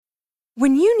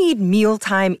When you need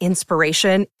mealtime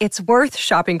inspiration, it's worth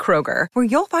shopping Kroger, where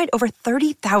you'll find over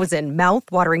 30,000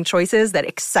 mouth-watering choices that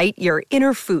excite your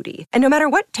inner foodie. And no matter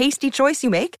what tasty choice you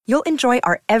make, you'll enjoy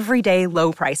our everyday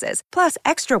low prices, plus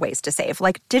extra ways to save,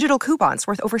 like digital coupons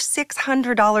worth over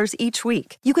 $600 each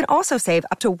week. You can also save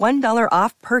up to $1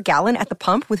 off per gallon at the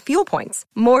pump with fuel points.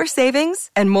 More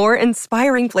savings and more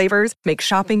inspiring flavors make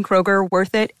shopping Kroger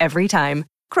worth it every time.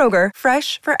 Kroger,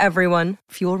 fresh for everyone.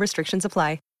 Fuel restrictions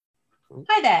apply.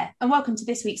 Hi there, and welcome to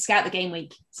this week's Scout the Game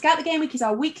Week. Scout the Game Week is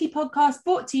our weekly podcast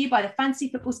brought to you by the Fantasy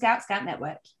Football Scout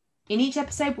Network. In each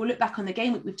episode, we'll look back on the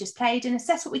game week we've just played and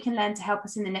assess what we can learn to help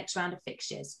us in the next round of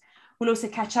fixtures. We'll also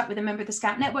catch up with a member of the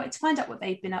Scout Network to find out what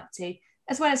they've been up to,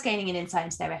 as well as gaining an insight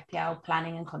into their FPL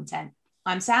planning and content.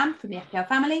 I'm Sam from the FPL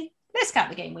family. Let's Scout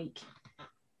the Game Week.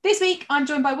 This week, I'm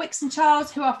joined by Wix and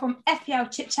Charles, who are from FPL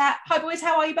Chit Chat. Hi boys,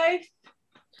 how are you both?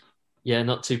 Yeah,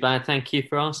 not too bad. Thank you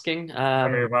for asking.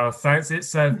 Very well, thanks.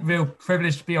 It's a real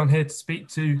privilege to be on here to speak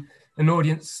to an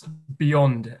audience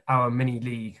beyond our mini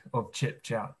league of Chit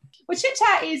Chat. Well, Chit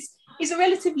Chat is a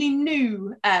relatively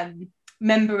new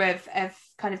member of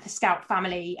kind of the Scout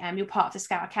family. You're part of the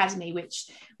Scout Academy, which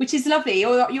is lovely.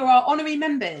 You're our honorary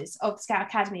members of the Scout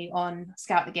Academy on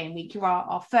Scout the Game Week. You're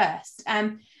our first.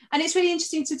 And it's really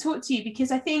interesting to talk to you because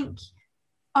I think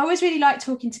I always really like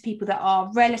talking to people that are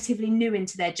relatively new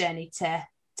into their journey to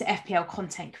FPL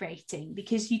content creating,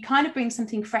 because you kind of bring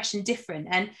something fresh and different.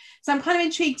 And so I'm kind of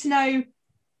intrigued to know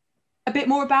a bit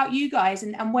more about you guys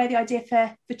and where the idea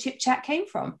for Chit Chat came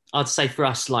from. I'd say for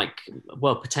us,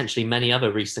 potentially many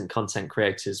other recent content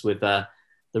creators with the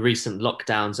recent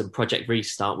lockdowns and Project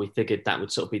Restart, we figured that would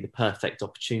sort of be the perfect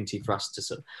opportunity for us to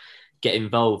sort of get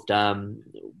involved.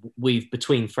 We've,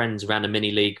 between friends, ran a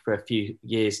mini league for a few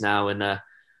years now, and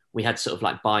we had sort of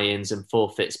like buy-ins and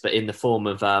forfeits, but in the form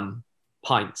of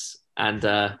pints.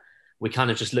 And we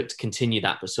kind of just looked to continue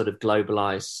that, but sort of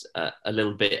globalise a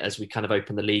little bit as we kind of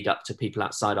open the league up to people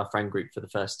outside our friend group for the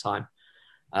first time.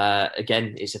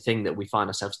 Again, it's a thing that we find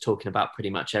ourselves talking about pretty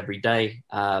much every day,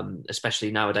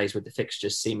 especially nowadays with the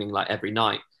fixtures seeming like every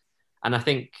night. And I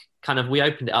think kind of we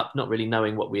opened it up not really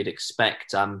knowing what we'd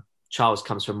expect. Charles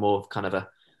comes from more of kind of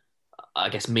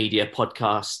media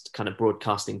podcast kind of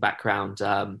broadcasting background,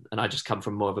 and I just come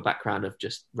from more of a background of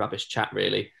just rubbish chat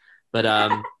really,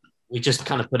 but we just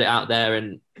kind of put it out there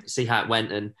and see how it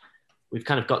went, and we've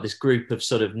kind of got this group of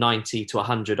sort of 90 to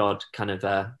 100 odd kind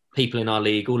of people in our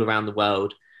league all around the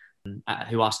world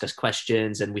who ask us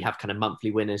questions, and we have kind of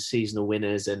monthly winners, seasonal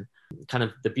winners, and kind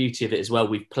of the beauty of it as well,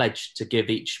 we've pledged to give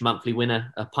each monthly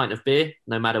winner a pint of beer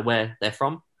no matter where they're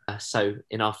from. So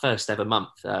in our first ever month,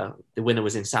 the winner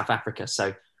was in South Africa.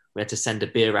 So we had to send a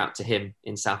beer out to him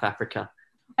in South Africa.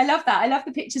 I love that. I love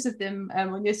the pictures of them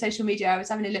on your social media. I was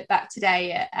having a look back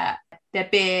today at their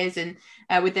beers and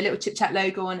with the little Chit Chat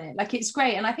logo on it. Like, it's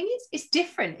great. And I think it's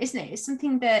different, isn't it? It's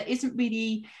something that doesn't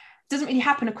really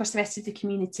happen across the rest of the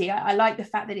community. I like the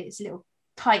fact that it's a little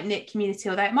tight-knit community,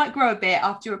 although it might grow a bit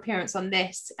after your appearance on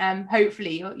this.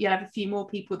 Hopefully you'll have a few more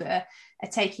people that are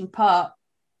taking part.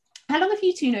 How long have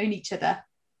you two known each other?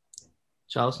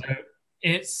 Charles?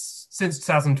 It's since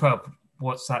 2012.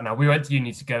 What's that now? We went to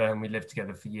uni together and we lived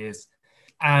together for years.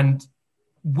 And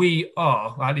we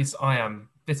are, or at least I am,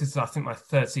 this is, I think, my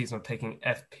third season of taking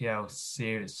FPL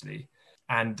seriously.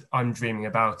 And I'm dreaming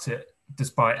about it,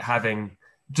 despite having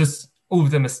just all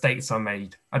of the mistakes I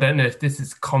made. I don't know if this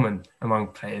is common among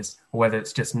players or whether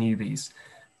it's just newbies,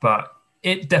 but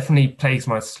it definitely plagues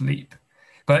my sleep.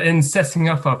 But in setting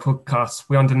up our podcast,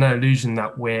 we're under no illusion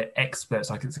that we're experts,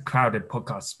 like it's a crowded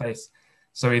podcast space.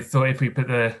 So we thought if we put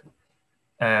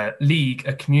the league,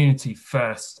 a community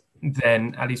first,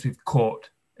 then at least we've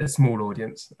caught a small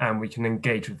audience and we can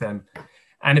engage with them.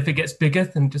 And if it gets bigger,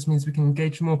 then it just means we can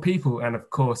engage more people and, of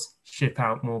course, ship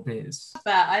out more beers.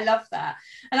 I love that.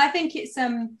 And I think it's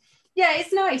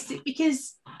it's nice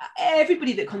because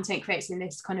everybody that content creates in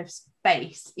this kind of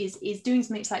space is doing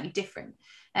something slightly different.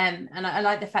 And I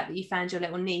like the fact that you found your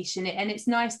little niche, and it's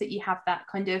nice that you have that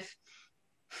kind of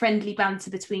friendly banter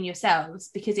between yourselves,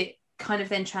 because it kind of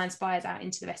then transpires out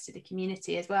into the rest of the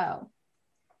community as well.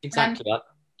 Exactly.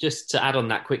 Just to add on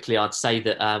that quickly, I'd say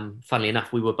that, funnily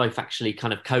enough, we were both actually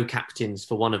kind of co-captains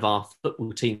for one of our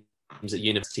football teams at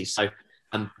university. So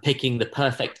picking the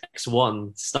perfect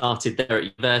X1 started there at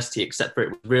university, except for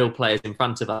it was real players in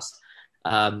front of us.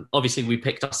 Obviously, we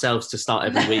picked ourselves to start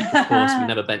every week, of course. We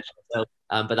never benched ourselves.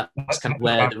 But that's kind of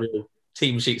where the real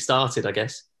team sheet started, I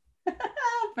guess.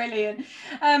 Brilliant.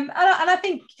 And I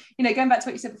think, going back to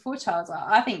what you said before, Charles,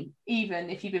 I think even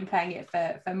if you've been playing it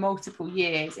for multiple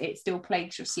years, it still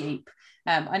plagues your sleep.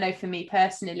 I know for me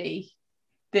personally,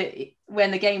 that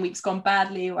when the game week's gone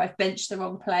badly or I've benched the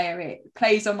wrong player, it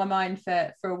plays on my mind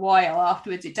for a while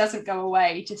afterwards. It doesn't go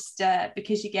away just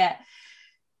because you get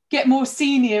more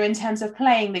senior in terms of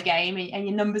playing the game and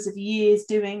your numbers of years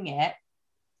doing it.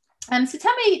 So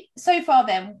tell me, so far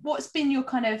then, what's been your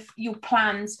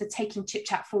plans for taking Chip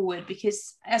Chat forward?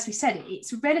 Because as we said,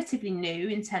 it's relatively new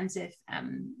in terms of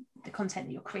the content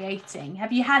that you're creating.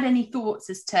 Have you had any thoughts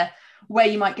as to where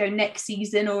you might go next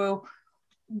season, or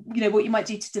what you might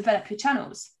do to develop your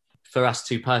channels? For us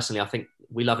two personally, I think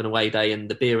we love an away day, and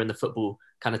the beer and the football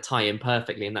kind of tie in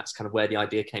perfectly, and that's kind of where the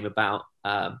idea came about.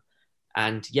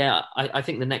 And yeah, I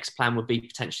think the next plan would be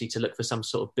potentially to look for some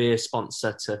sort of beer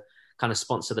sponsor to kind of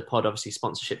sponsor the pod. Obviously,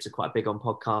 sponsorships are quite big on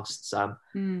podcasts. So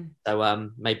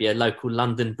maybe a local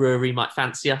London brewery might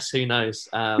fancy us. Who knows?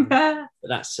 But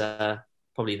that's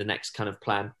probably the next kind of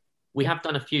plan. We have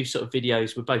done a few sort of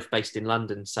videos. We're both based in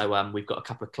London, so we've got a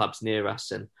couple of clubs near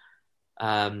us, and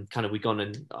we've gone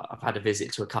and I've had a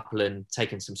visit to a couple and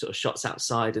taken some sort of shots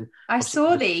outside. And I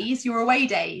saw these, your away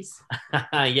days.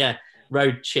 Yeah,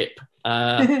 road chip.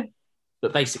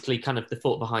 But basically, kind of the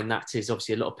thought behind that is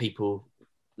obviously a lot of people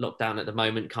locked down at the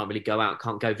moment, can't really go out,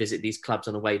 can't go visit these clubs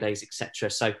on away days, etc.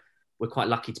 So we're quite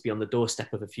lucky to be on the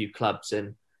doorstep of a few clubs,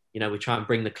 and we try and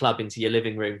bring the club into your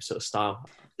living room sort of style.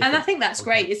 And I think that's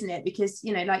great, isn't it? Because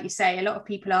like you say, a lot of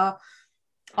people are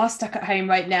stuck at home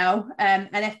right now, and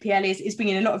FPL is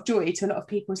bringing a lot of joy to a lot of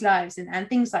people's lives, and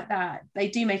things like that. They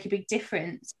do make a big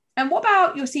difference. And what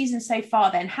about your season so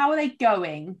far then? How are they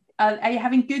going? Are you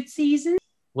having good seasons?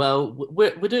 Well,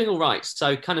 we're doing all right.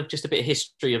 So kind of just a bit of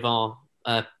history of our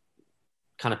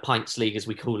kind of Pints League, as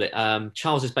we call it.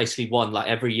 Charles has basically won like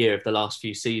every year of the last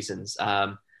few seasons,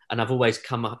 and I've always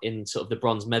come up in sort of the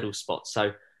bronze medal spot.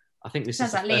 So I think this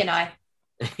sounds like Lee and I.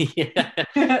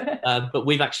 Yeah, but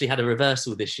we've actually had a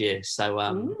reversal this year, so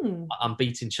I'm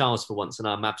beating Charles for once, and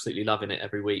I'm absolutely loving it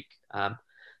every week.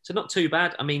 So not too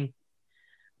bad. I mean,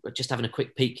 we're just having a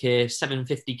quick peek here,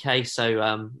 750k,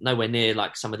 so nowhere near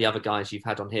like some of the other guys you've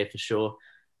had on here for sure.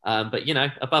 But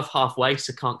above halfway,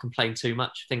 so can't complain too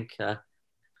much. I think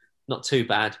not too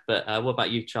bad. But what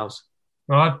about you, Charles?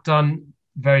 Well, I've done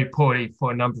very poorly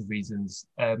for a number of reasons.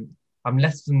 I'm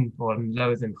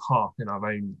lower than half in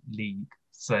our own league,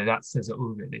 so that says it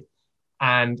all really.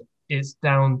 And it's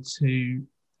down to,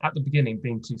 at the beginning,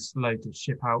 being too slow to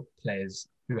ship out players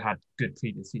who had good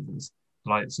previous seasons,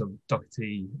 like sort of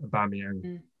Doherty,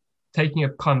 Aubameyang, taking a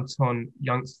punt on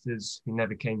youngsters who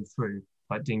never came through,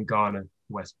 like Dean Garner,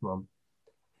 West Brom,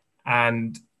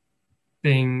 and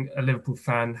being a Liverpool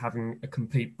fan, having a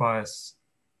complete bias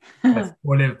for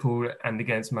Liverpool and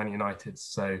against Man United.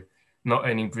 So not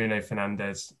owning Bruno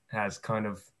Fernandes has kind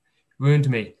of ruined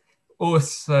me.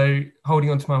 Also, holding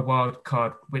on to my wild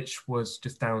card, which was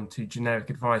just down to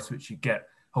generic advice, which you get,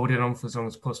 hold it on for as long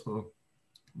as possible.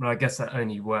 But I guess that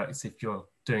only works if you're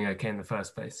doing okay in the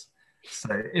first place. So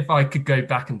if I could go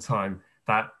back in time,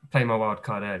 that play my wild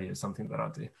card earlier is something that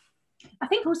I'd do. I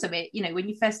think also when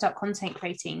you first start content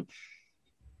creating,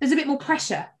 there's a bit more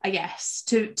pressure, I guess,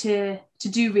 to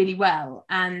do really well,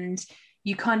 and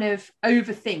you kind of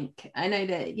overthink. I know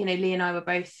that Lee and I were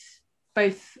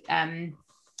both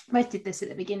did this at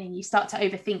the beginning. You start to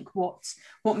overthink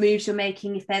what moves you're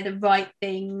making, if they're the right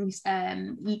things.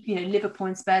 Liverpool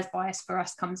and Spurs bias for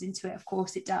us comes into it. Of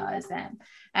course it does. I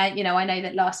know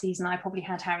that last season I probably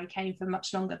had Harry Kane for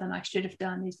much longer than I should have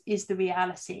done, is the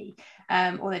reality.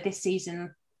 Although this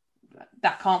season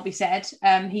that can't be said.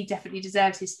 He definitely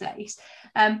deserves his place.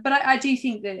 But I do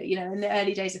think that, in the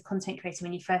early days of content creating,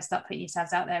 when you first start putting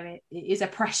yourselves out there, it is a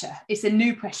pressure. It's a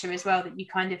new pressure as well that you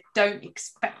kind of don't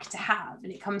expect to have.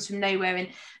 And it comes from nowhere.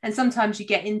 And sometimes you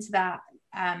get into that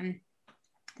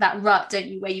rut, don't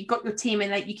you, where you've got your team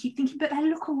and you keep thinking, but they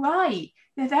look all right.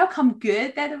 They'll come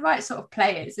good. They're the right sort of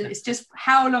players. And it's just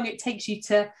how long it takes you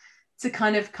to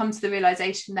kind of come to the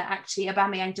realization that actually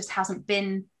Aubameyang just hasn't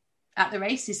been at the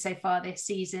races so far this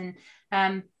season,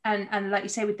 and like you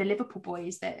say with the Liverpool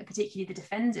boys, that particularly the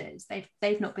defenders,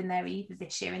 they've not been there either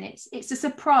this year, and it's a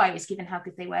surprise given how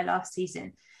good they were last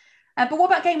season. But what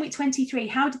about game week 23?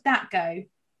 How did that go?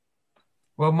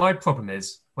 Well, my problem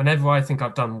is whenever I think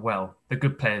I've done well, the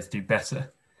good players do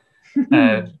better,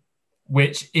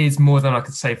 which is more than I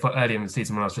could say for earlier in the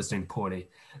season when I was just doing poorly.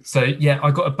 So yeah,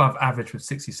 I got above average with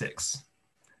 66,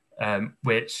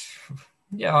 which.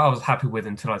 Yeah, I was happy with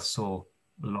until I saw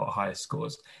a lot higher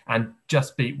scores, and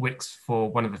just beat Wicks for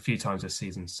one of the few times this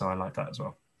season. So I like that as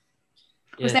well.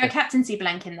 Was there a captaincy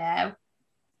blank in there,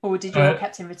 or did your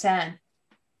captain return?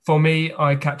 For me,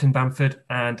 I captained Bamford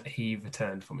and he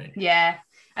returned for me. Yeah.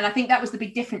 And I think that was the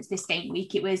big difference this game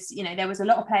week. It was, there was a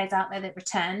lot of players out there that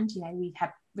returned. We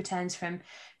had returns from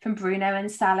Bruno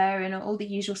and Salah and all the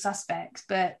usual suspects.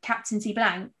 But captaincy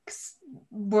blanks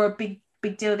were a big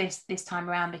deal this time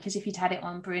around, because if you'd had it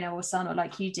on Bruno or Son, or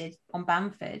like you did on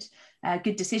Bamford,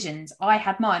 good decisions. I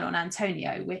had mine on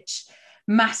Antonio, which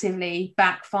massively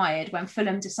backfired when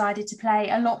Fulham decided to play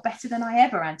a lot better than I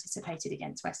ever anticipated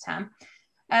against West Ham.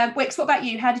 Wicks, what about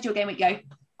you? How did your game week go?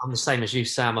 I'm the same as you,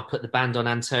 Sam. I put the band on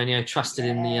Antonio, trusted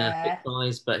in the big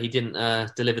guys, but he didn't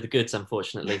deliver the goods,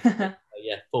 unfortunately.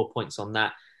 4 points on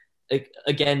that.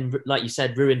 Again, like you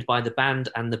said, ruined by the band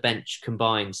and the bench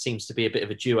combined. Seems to be a bit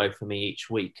of a duo for me each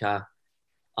week.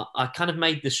 I kind of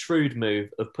made the shrewd move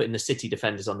of putting the City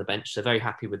defenders on the bench, so very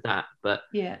happy with that. But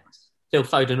Phil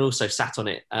Foden also sat on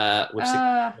it with 6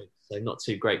 points, so not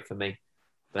too great for me.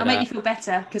 But, I'll make you feel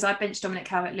better, because I benched Dominic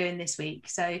Calvert-Lewin this week,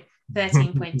 so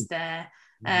 13 points there.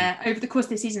 Over the course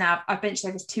of the season now, I've benched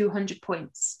over 200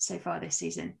 points so far this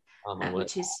season,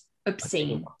 which is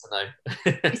obscene.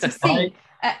 It's obscene.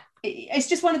 It's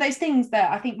just one of those things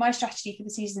that I think my strategy for the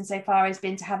season so far has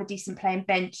been to have a decent playing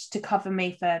bench to cover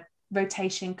me for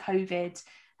rotation, COVID,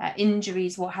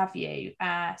 injuries, what have you,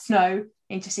 snow,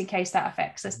 just in case that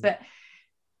affects us. But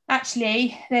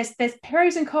actually, there's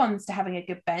pros and cons to having a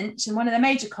good bench, and one of the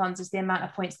major cons is the amount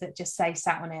of points that just say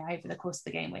sat on it over the course of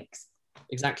the game weeks.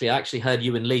 Exactly. I actually heard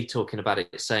you and Lee talking about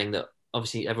it, saying that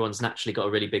obviously everyone's naturally got a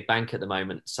really big bank at the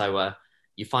moment, so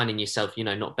you're finding yourself,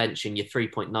 not benching your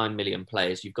 3.9 million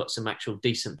players. You've got some actual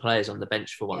decent players on the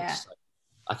bench for once. Yeah. So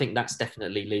I think that's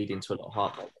definitely leading to a lot of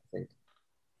heartbreak, I think.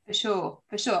 For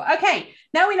sure. Okay,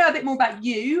 now we know a bit more about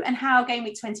you and how game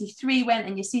week 23 went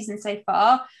and your season so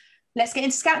far. Let's get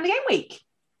into scouting the game week.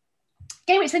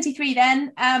 Game week 23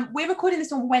 then. We're recording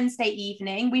this on Wednesday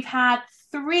evening. We've had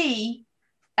 3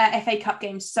 FA Cup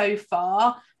games so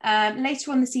far.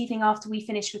 Later on this evening, after we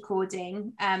finish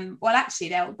recording, actually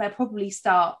they'll probably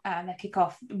start their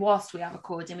kick-off whilst we are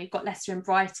recording. We've got Leicester and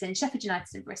Brighton, Sheffield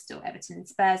United and Bristol, Everton and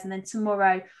Spurs, and then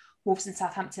tomorrow Wolves and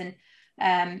Southampton,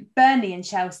 Burnley and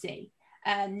Chelsea.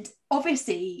 And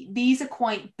obviously these are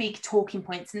quite big talking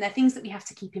points, and they're things that we have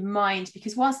to keep in mind,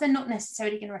 because whilst they're not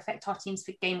necessarily going to affect our teams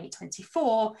for game week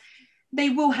 24, they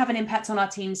will have an impact on our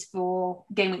teams for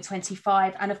game week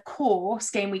 25. And of course,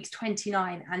 game weeks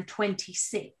 29 and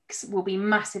 26 will be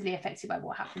massively affected by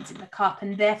what happens in the Cup,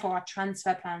 and therefore our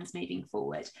transfer plans moving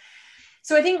forward.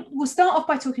 So I think we'll start off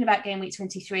by talking about game week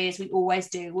 23, as we always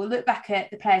do. We'll look back at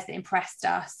the players that impressed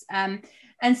us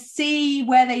and see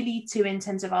where they lead to in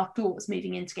terms of our thoughts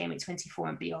moving into game week 24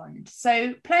 and beyond.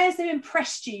 So players that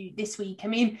impressed you this week. I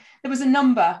mean, there was a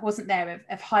number, wasn't there,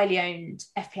 of highly owned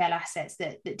FPL assets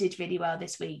that did really well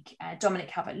this week. Dominic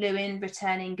Calvert-Lewin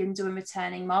returning, Gundogan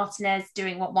returning, Martinez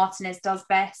doing what Martinez does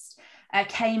best,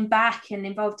 came back and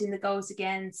involved in the goals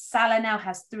again. Salah now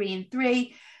has 3 and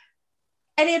 3.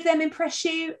 Any of them impress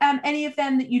you? Any of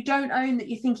them that you don't own that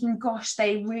you're thinking, gosh,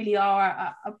 they really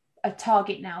are a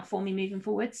target now for me moving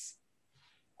forwards?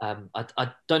 I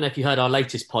don't know if you heard our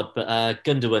latest pod, but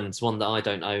Gundogan's one that I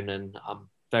don't own, and I'm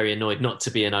very annoyed not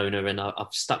to be an owner, and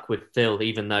I've stuck with Phil,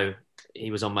 even though he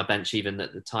was on my bench even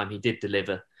at the time he did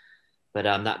deliver. But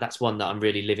that's one that I'm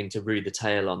really living to rue the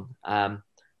tail on.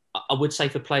 I would say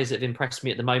for players that have impressed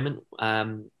me at the moment,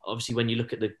 obviously when you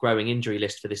look at the growing injury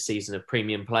list for this season of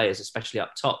premium players, especially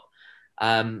up top,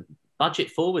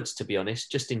 budget forwards, to be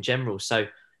honest, just in general. So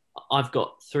I've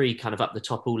got 3 kind of up the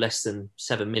top, all less than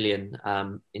 7 million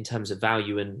in terms of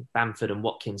value, and Bamford and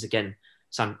Watkins, again,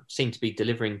 seem to be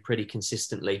delivering pretty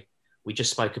consistently. We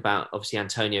just spoke about, obviously,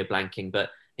 Antonio blanking, but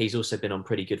he's also been on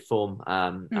pretty good form.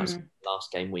 That was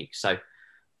last game week. So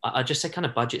I just say kind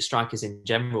of budget strikers in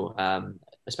general,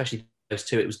 especially those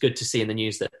 2. It was good to see in the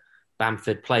news that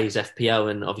Bamford plays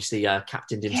FPL and obviously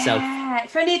captained himself. Yeah,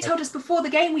 if only had told us before the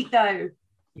game week, though.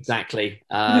 Exactly.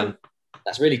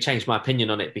 That's really changed my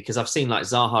opinion on it, because I've seen like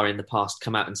Zaha in the past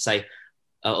come out and say,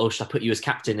 oh, should I put you as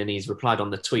captain? And he's replied on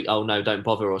the tweet, oh, no, don't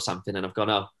bother or something. And I've gone,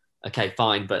 oh, okay,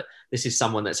 fine. But this is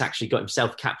someone that's actually got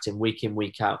himself captain week in,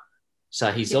 week out.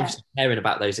 So he's obviously caring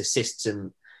about those assists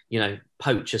and,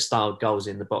 poacher-style goals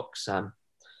in the box. But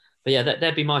yeah,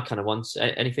 that'd be my kind of ones.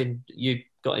 Anything you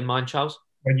got in mind, Charles?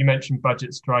 When you mentioned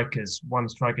budget strikers, one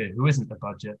striker who isn't the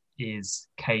budget is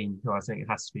Kane, who I think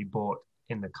has to be bought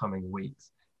in the coming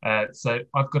weeks. So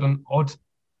I've got an odd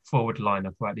forward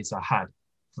lineup, or at least I had,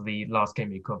 for the last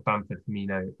game week of Bamford,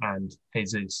 Firmino and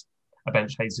Jesus. I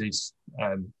benched Jesus,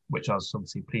 which I was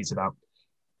obviously pleased about.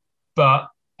 But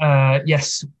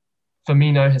yes,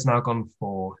 Firmino has now gone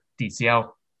for DCL,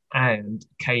 and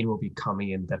Kane will be coming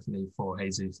in definitely for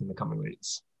Jesus in the coming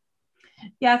weeks.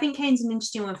 Yeah, I think Kane's an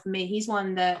interesting one for me. He's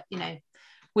one that,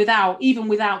 without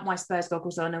my Spurs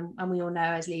goggles on, and we all know,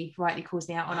 as Lee rightly calls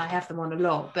me out on, I have them on a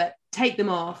lot, but take them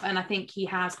off. And I think he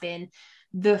has been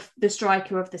the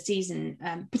striker of the season,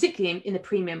 particularly in the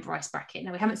premium price bracket.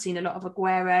 Now, we haven't seen a lot of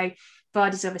Aguero.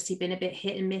 Vardy's obviously been a bit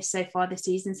hit and miss so far this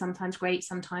season, sometimes great,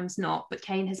 sometimes not, but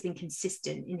Kane has been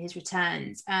consistent in his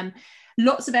returns.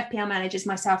 Lots of FPL managers,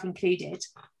 myself included,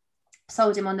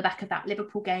 sold him on the back of that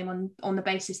Liverpool game on the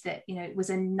basis that, you know, it was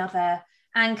another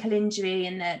ankle injury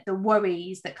and the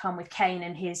worries that come with Kane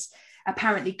and his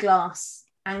apparently glass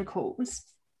ankles.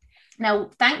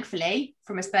 Now, thankfully,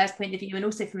 from a Spurs point of view and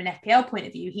also from an FPL point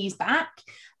of view, he's back.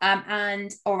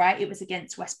 And all right, it was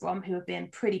against West Brom, who have been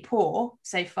pretty poor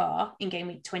so far in game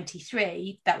week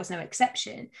 23. That was no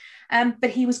exception.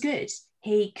 But he was good.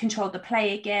 He controlled the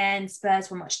play again. Spurs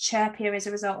were much chirpier as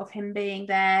a result of him being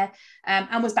there,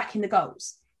 and was back in the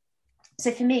goals.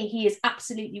 So for me, he is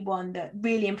absolutely one that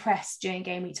really impressed during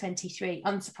game week 23,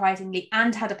 unsurprisingly,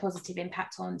 and had a positive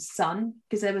impact on Son,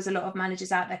 because there was a lot of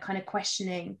managers out there kind of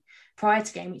questioning prior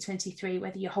to game week 23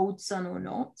 whether you hold Son or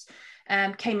not.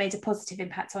 Kane made a positive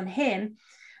impact on him.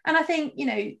 And I think, you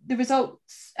know, the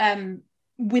results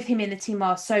with him in the team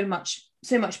are so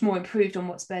much more improved on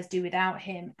what Spurs do without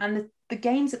him. And the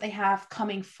games that they have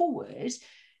coming forward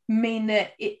mean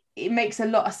that it makes a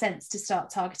lot of sense to start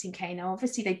targeting Kane. Now,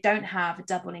 obviously, they don't have a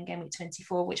double in game week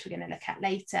 24, which we're going to look at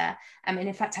later, and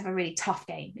in fact have a really tough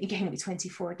game in game week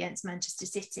 24 against Manchester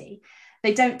City.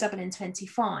 They don't double in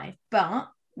 25, but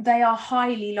they are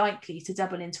highly likely to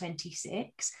double in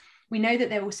 26. We know that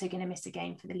they're also going to miss a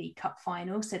game for the League Cup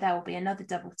final, so there will be another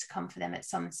double to come for them at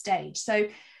some stage. So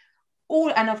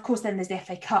and of course, then there's the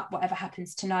FA Cup. Whatever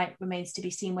happens tonight remains to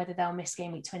be seen whether they'll miss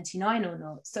game week 29 or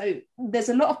not. So there's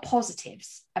a lot of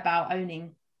positives about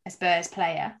owning a Spurs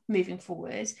player moving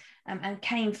forward. And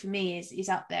Kane, for me, is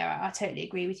up there. I totally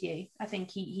agree with you. I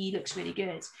think he looks really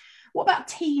good. What about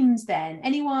teams then?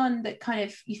 Anyone that kind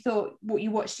of you thought what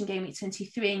you watched in game week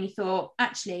 23 and you thought,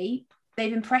 actually,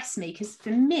 they've impressed me? Because for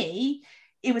me,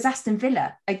 it was Aston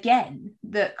Villa again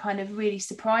that kind of really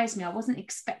surprised me. I wasn't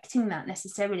expecting that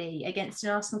necessarily against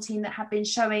an Arsenal team that had been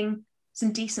showing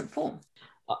some decent form.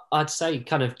 I'd say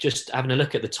kind of just having a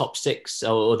look at the top six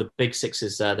or the big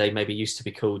sixes, they maybe used to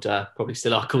be called, probably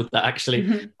still are called that actually.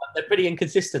 Mm-hmm. They're pretty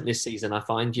inconsistent this season, I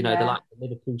find. You know, the like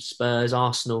Liverpool, Spurs,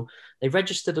 Arsenal, they've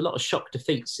registered a lot of shock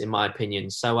defeats, in my opinion.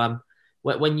 So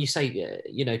when you say,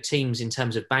 you know, teams in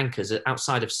terms of bankers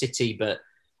outside of City, but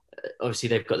obviously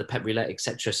they've got the Pep Roulette,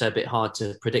 etc., so a bit hard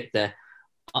to predict there.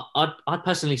 I'd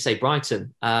personally say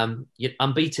Brighton.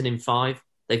 Unbeaten in 5.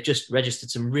 They've just registered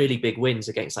some really big wins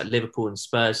against like Liverpool and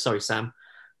Spurs. Sorry, Sam.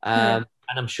 And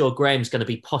I'm sure Graham's going to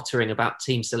be pottering about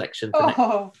team selection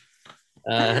for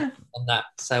on that.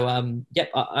 So,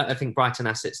 I think Brighton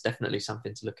assets definitely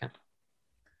something to look at.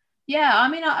 Yeah, I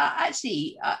mean,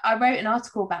 I wrote an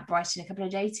article about Brighton a couple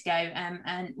of days ago,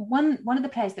 and one of the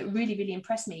players that really, really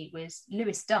impressed me was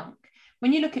Lewis Dunk.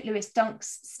 When you look at Lewis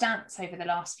Dunk's stats over the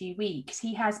last few weeks,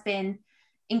 he has been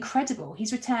incredible.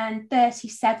 He's returned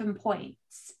 37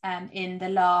 points in the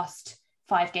last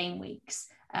 5 game weeks.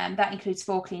 That includes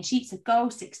 4 clean sheets, a goal,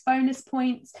 6 bonus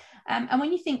points. And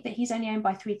when you think that he's only owned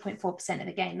by 3.4% of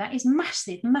the game, that is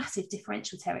massive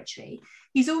differential territory.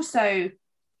 He's also,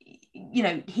 you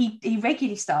know, he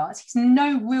regularly starts. He's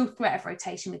no real threat of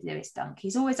rotation with Lewis Dunk.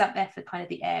 He's always up there for kind of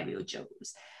the aerial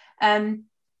duels.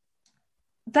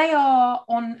 They are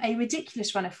on a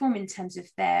ridiculous run of form in terms of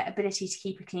their ability to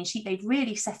keep a clean sheet. They've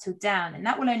really settled down, and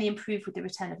that will only improve with the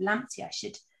return of Lamptey, I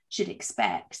should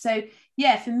expect. So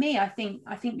yeah, for me, I think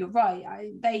you're right.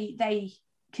 They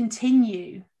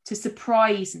continue to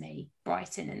surprise me,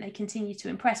 Brighton, and they continue to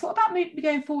impress. What about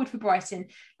going forward for Brighton?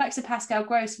 Like Sir Pascal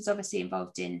Gross was obviously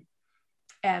involved in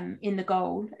the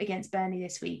goal against Burnley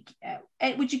this week.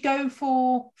 Would you go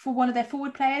for one of their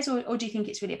forward players, or do you think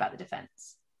it's really about the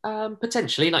defence?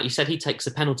 Potentially, like you said, he takes the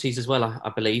penalties as well,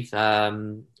 I believe.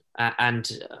 And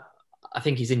I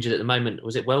think he's injured at the moment.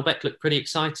 Was it Welbeck looked pretty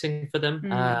exciting for them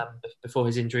before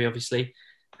his injury, obviously.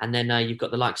 And then you've got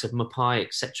the likes of Mapai,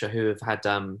 etc., who have had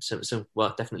some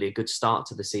definitely a good start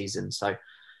to the season. So,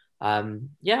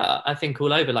 I think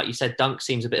all over, like you said, Dunk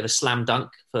seems a bit of a slam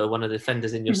dunk for one of the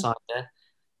defenders in your side there.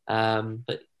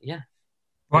 But yeah.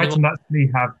 Brighton actually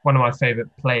have one of my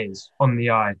favourite players on the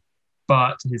eye,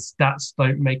 but his stats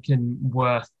don't make him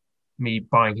worth me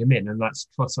buying him in, and that's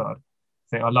Trossard. I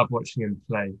think I love watching him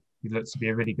play. He looks to be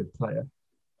a really good player.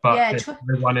 But there's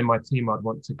everyone in my team I'd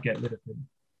want to get rid of him.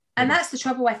 And that's the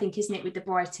trouble, I think, isn't it, with the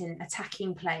Brighton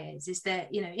attacking players, is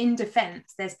that, you know, in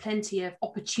defence, there's plenty of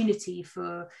opportunity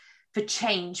for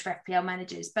change for FPL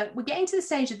managers. But we're getting to the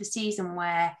stage of the season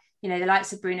where, you know, the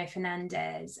likes of Bruno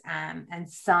Fernandes and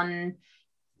Son,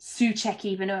 Souček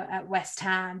even at West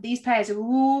Ham. These players are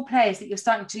all players that you're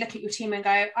starting to look at your team and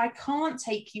go, I can't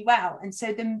take you out. And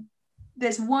so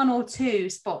there's one or two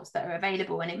spots that are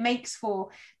available, and it makes for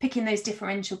picking those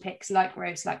differential picks like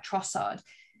Rose, like Trossard,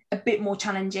 a bit more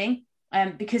challenging.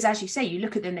 Because as you say, you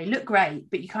look at them, they look great,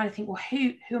 but you kind of think, well,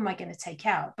 who am I going to take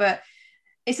out? But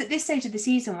it's at this stage of the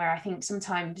season where I think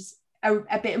sometimes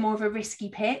a bit more of a risky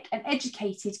pick, an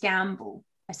educated gamble,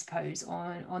 I suppose,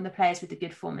 on the players with the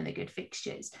good form and the good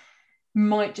fixtures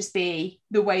might just be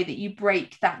the way that you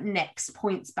break that next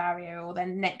points barrier or the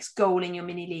next goal in your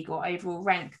mini league or overall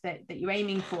rank that you're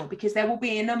aiming for, because there will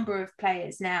be a number of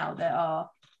players now that are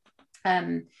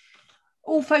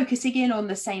all focusing in on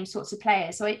the same sorts of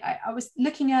players. So I was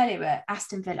looking earlier at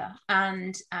Aston Villa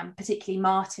and particularly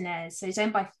Martinez. So he's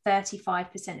owned by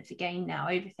 35% of the game now,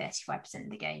 over 35% of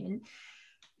the game. And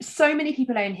so many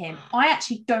people own him. I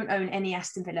actually don't own any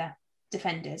Aston Villa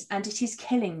defenders, and it is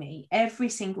killing me every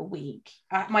single week.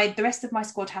 The rest of my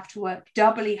squad have to work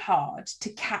doubly hard to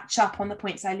catch up on the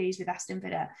points I lose with Aston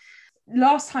Villa.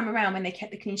 Last time around, when they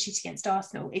kept the clean sheet against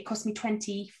Arsenal, it cost me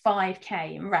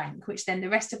 25k in rank, which then the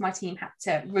rest of my team had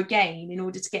to regain in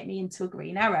order to get me into a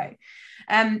green arrow.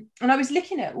 And I was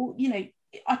looking at,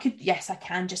 I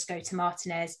can just go to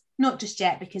Martinez, not just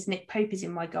yet, because Nick Pope is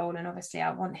in my goal, and obviously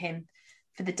I want him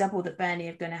for the double that Burnley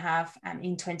are going to have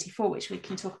in 24, which we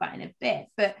can talk about in a bit.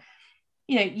 But,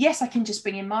 yes, I can just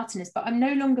bring in Martinez, but I'm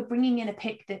no longer bringing in a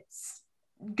pick that's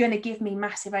going to give me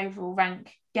massive overall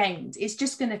rank gains. It's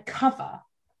just going to cover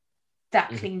that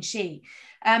clean sheet.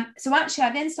 So actually,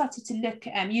 I then started to look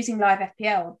using Live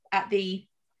FPL at the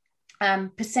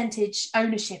percentage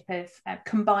ownership of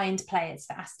combined players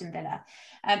for Aston Villa.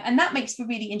 And that makes for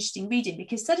really interesting reading,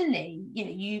 because suddenly,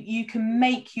 you can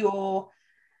make your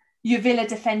Villa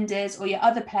defenders or your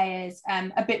other players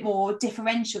a bit more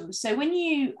differential. So when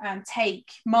you take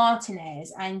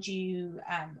Martinez and you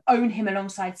own him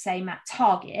alongside, say, Matt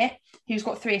Targett, who's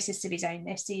got 3 assists of his own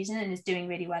this season and is doing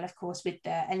really well, of course, with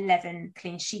the 11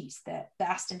 clean sheets that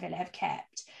Aston Villa have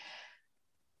kept,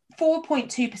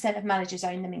 4.2% of managers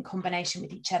own them in combination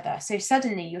with each other. So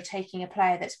suddenly you're taking a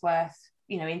player that's worth,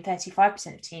 in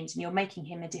 35% of teams, and you're making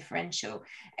him a differential.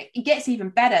 It gets even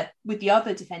better with the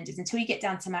other defenders until you get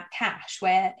down to Matt Cash,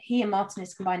 where he and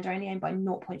Martinez combined are only owned by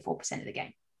 0.4% of the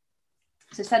game.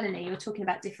 So suddenly you're talking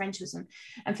about differentials.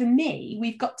 And for me,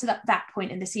 we've got to that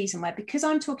point in the season where, because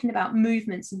I'm talking about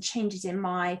movements and changes in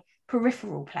my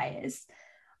peripheral players,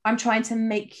 I'm trying to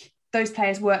make those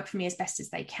players work for me as best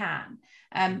as they can.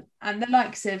 And the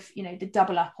likes of, the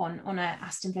double up on a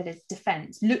Aston Villa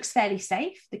defence looks fairly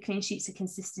safe. The clean sheets are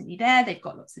consistently there. They've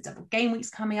got lots of double game weeks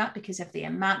coming up because of the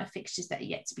amount of fixtures that are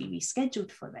yet to be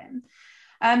rescheduled for them.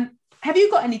 Have you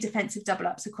got any defensive double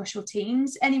ups across your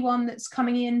teams? Anyone that's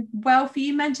coming in well for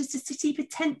you? Manchester City,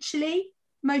 potentially?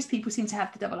 Most people seem to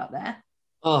have the double up there.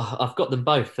 Oh, I've got them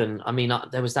both. And I mean,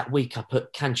 there was that week I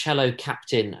put Cancelo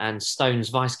captain and Stones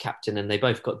vice captain, and they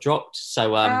both got dropped.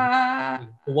 So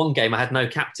for one game I had no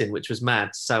captain, which was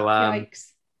mad. So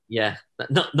yeah,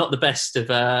 not the best of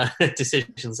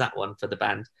decisions, that one, for the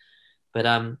band. But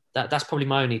that's probably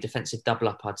my only defensive double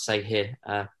up, I'd say, here.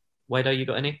 Wado, you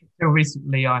got any? Still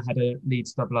recently, I had a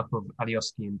Leeds double up of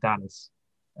Alioski and Dallas,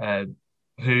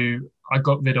 who I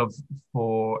got rid of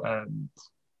for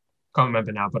can't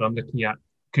remember now, but I'm looking at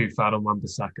Kufal and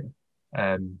Wan-Bissaka,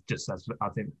 just as I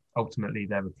think ultimately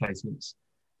they're replacements.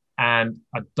 And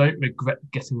I don't regret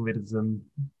getting rid of them,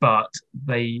 but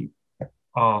they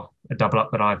are a double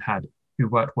up that I've had who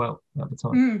worked well at the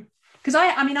time. Because I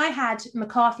had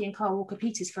McCarthy and Kyle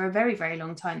Walker-Peters for a very, very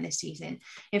long time this season.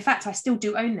 In fact, I still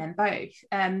do own them both.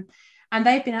 And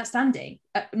they've been outstanding.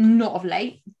 Not of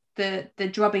late. The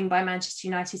drubbing by Manchester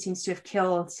United seems to have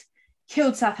killed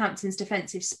Southampton's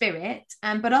defensive spirit.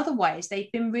 But otherwise,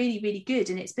 they've been really, really good.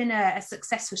 And it's been a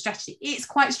successful strategy. It's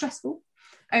quite stressful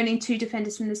owning 2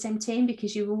 defenders from the same team,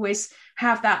 because you always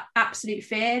have that absolute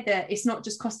fear that it's not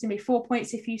just costing me 4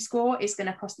 points if you score, it's going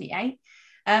to cost me 8.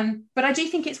 But I do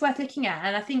think it's worth looking at.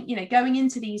 And I think, going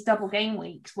into these double game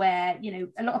weeks where,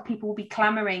 a lot of people will be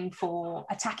clamoring for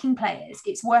attacking players,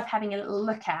 it's worth having a little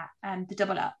look at the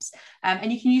double ups.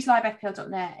 And you can use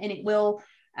livefpl.net and it will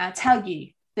tell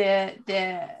you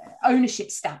the ownership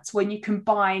stats when you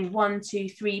combine 1, 2,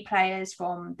 3 players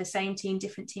from the same team,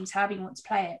 different teams, however you want to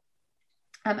play it.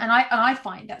 And I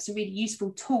find that's a really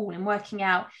useful tool in working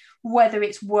out whether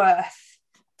it's worth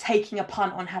taking a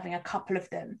punt on having a couple of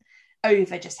them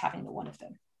over just having the one of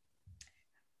them.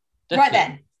 Definitely. Right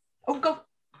then. Oh, God.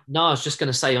 No, I was just going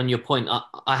to say on your point,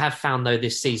 I have found, though,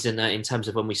 this season, in terms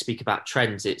of when we speak about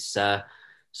trends, it's,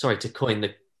 sorry to coin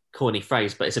the corny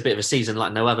phrase, but it's a bit of a season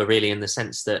like no other, really, in the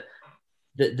sense that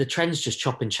the trends just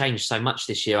chop and change so much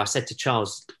this year. I said to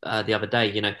Charles the other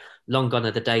day, long gone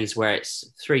are the days where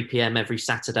it's 3 p.m. every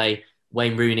Saturday,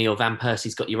 Wayne Rooney or Van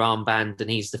Persie's got your armband and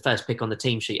he's the first pick on the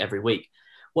team sheet every week.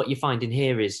 What you find in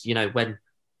here is, when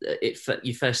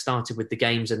you first started with the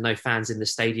games and no fans in the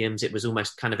stadiums, it was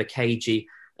almost kind of a cagey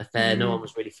affair. No one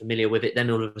was really familiar with it. Then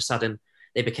all of a sudden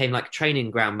they became like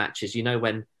training ground matches,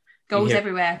 when goals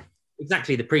everywhere.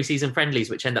 Exactly, the pre-season friendlies,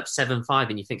 which end up 7-5,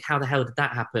 and you think, how the hell did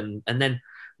that happen? And then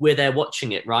we're there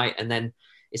watching it, right? And then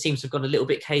it seems to have gone a little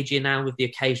bit cagier now with the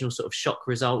occasional sort of shock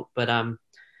result. But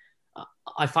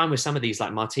I find with some of these,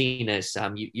 like Martinez,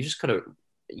 you just got to,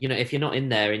 if you're not in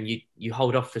there and you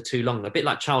hold off for too long, a bit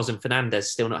like Charles and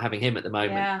Fernandez still not having him at the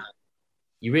moment,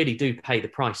 you really do pay the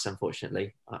price,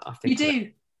 unfortunately. I think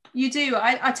you do.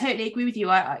 I totally agree with you.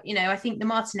 I think the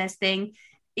Martinez thing,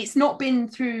 it's not been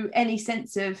through any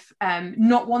sense of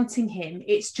not wanting him.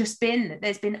 It's just been that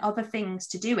there's been other things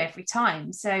to do every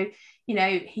time. So,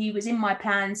 he was in my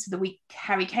plans for the week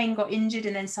Harry Kane got injured,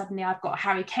 and then suddenly I've got a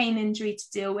Harry Kane injury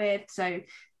to deal with. So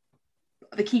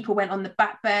the keeper went on the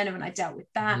back burner and I dealt with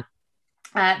that.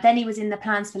 Then he was in the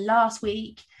plans for last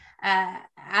week.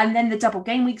 And then the double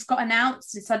game weeks got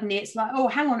announced, and suddenly it's like, oh,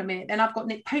 hang on a minute, then I've got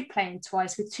Nick Pope playing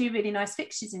twice with 2 really nice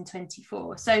fixtures in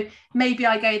 24, so maybe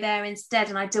I go there instead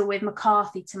and I deal with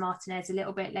McCarthy to Martinez a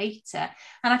little bit later.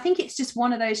 And I think it's just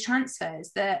one of those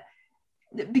transfers that,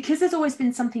 because there's always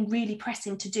been something really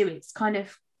pressing to do, it's kind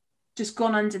of just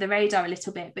gone under the radar a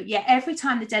little bit. But yeah, every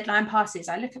time the deadline passes,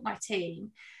 I look at my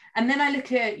team and then I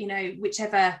look at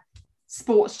whichever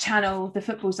sports channel the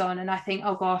football's on, and I think,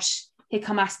 oh gosh, here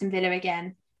come Aston Villa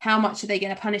again. How much are they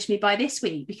going to punish me by this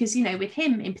week? Because, with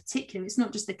him in particular, it's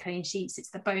not just the clean sheets, it's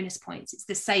the bonus points, it's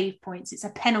the save points, it's a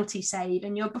penalty save.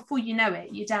 And before you know it,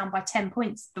 you're down by 10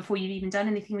 points before you've even done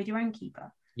anything with your own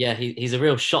keeper. Yeah, he's a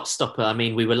real shot stopper. I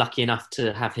mean, we were lucky enough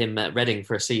to have him at Reading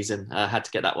for a season. Had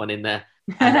to get that one in there.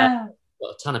 And,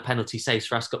 got a ton of penalty saves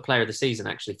for us. Got player of the season,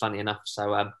 actually, funny enough.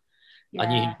 So I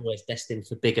knew he was always destined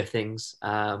for bigger things.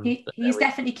 He's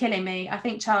definitely killing me. I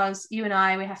think, Charles, you and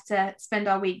I, we have to spend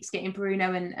our weeks getting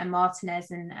Bruno and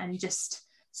Martinez and just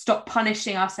stop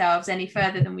punishing ourselves any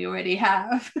further than we already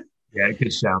have. Yeah,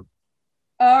 good shout.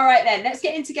 All right, then, let's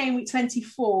get into game week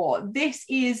 24. This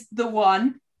is the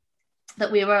one that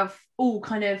we were all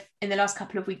kind of in the last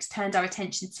couple of weeks turned our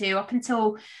attention to. Up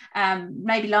until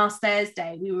maybe last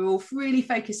Thursday, we were all really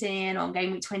focusing in on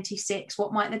game week 26.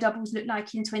 What might the doubles look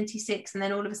like in 26? And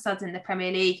then all of a sudden the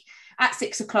Premier League at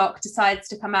 6 o'clock decides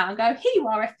to come out and go, here you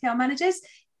are, FPL managers.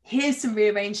 Here's some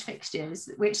rearranged fixtures,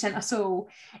 which sent us all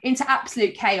into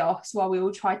absolute chaos while we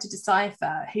all tried to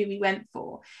decipher who we went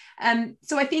for.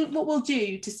 So I think what we'll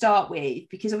do to start with,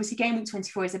 because obviously game week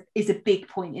 24 is a big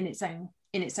point in its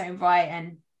own right,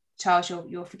 and Charles,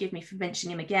 you'll forgive me for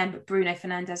mentioning him again, but Bruno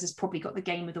Fernandes has probably got the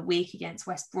game of the week against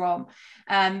West Brom.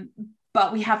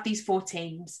 But we have these 4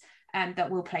 teams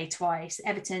that will play twice: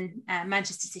 Everton,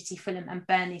 Manchester City, Fulham and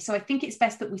Burnley. So I think it's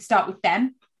best that we start with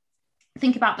them.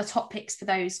 Think about the top picks for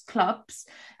those clubs.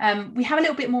 We have a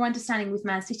little bit more understanding with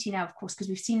Man City now, of course, because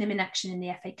we've seen them in action in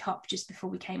the FA Cup just before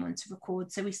we came on to record.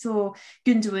 So we saw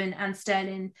Gundogan and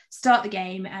Sterling start the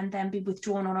game and then be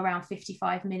withdrawn on around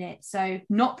 55 minutes. So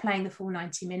not playing the full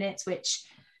 90 minutes, which,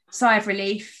 sigh of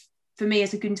relief for me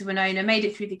as a Gundogan owner, made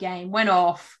it through the game, went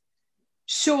off,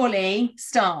 surely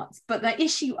starts. But the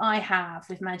issue I have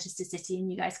with Manchester City,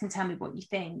 and you guys can tell me what you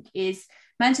think, is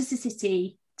Manchester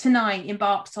City tonight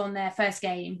embarks on their first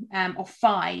game of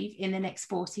 5 in the next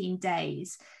 14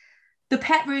 days. The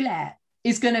pet roulette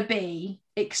is going to be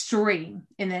extreme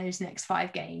in those next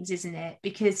 5 games, isn't it?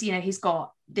 Because, he's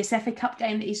got this FA Cup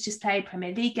game that he's just played,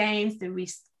 Premier League games, the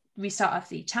restart of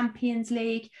the Champions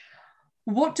League.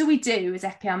 What do we do as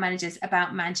FPL managers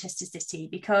about Manchester City?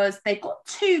 Because they've got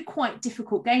 2 quite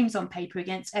difficult games on paper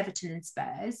against Everton and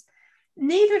Spurs.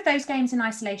 Neither of those games in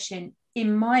isolation,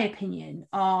 in my opinion,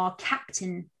 are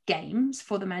captain games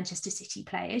for the Manchester City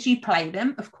players. You play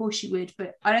them, of course you would,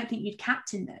 but I don't think you'd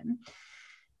captain them.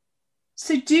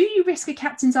 So do you risk a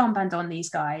captain's armband on these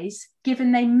guys,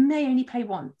 given they may only play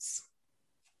once?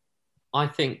 I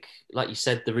think, like you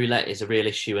said, the roulette is a real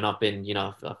issue, and I've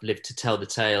lived to tell the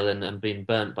tale and been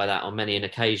burnt by that on many an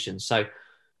occasion. So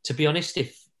to be honest,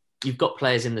 if you've got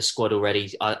players in the squad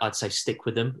already, I'd say stick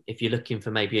with them. If you're looking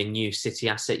for maybe a new City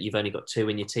asset, you've only got 2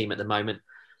 in your team at the moment.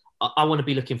 I want to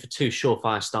be looking for 2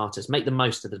 surefire starters. Make the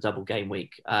most of the double game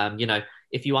week.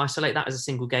 If you isolate that as a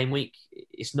single game week,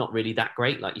 it's not really that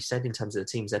great, like you said, in terms of the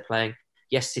teams they're playing.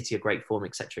 Yes, City are great form,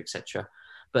 etc., etc.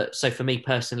 But so for me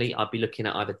personally, I'd be looking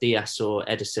at either Diaz or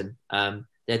Ederson.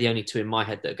 They're the only 2 in my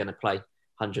head that are going to play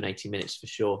 180 minutes for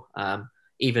sure.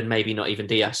 even maybe not even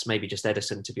Diaz, maybe just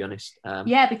Ederson, to be honest.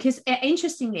 Yeah, because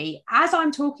interestingly, as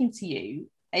I'm talking to you,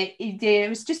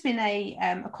 there's just been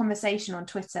a conversation on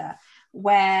Twitter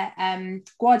where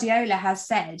Guardiola has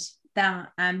said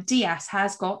that Diaz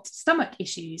has got stomach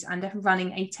issues and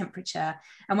running a temperature.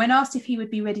 And when asked if he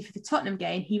would be ready for the Tottenham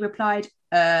game, he replied,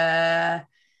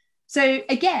 So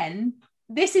again,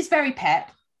 this is very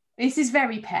Pep. This is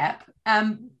very Pep.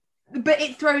 But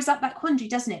it throws up that quandary,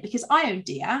 doesn't it? Because I own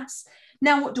Diaz.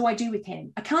 Now, what do I do with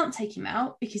him? I can't take him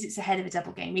out because it's ahead of a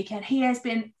double game weekend. He has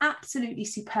been absolutely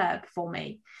superb for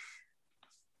me.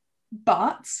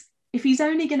 But if he's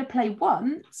only going to play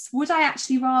once, would I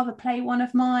actually rather play one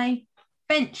of my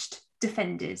benched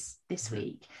defenders this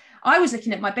week? I was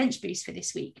looking at my bench boost for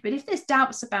this week, but if there's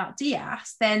doubts about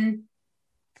Diaz, then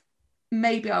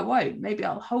maybe I won't. Maybe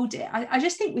I'll hold it. I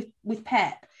just think with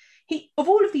Pep, of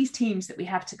all of these teams that we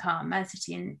have to come, Man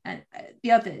City and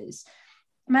the others,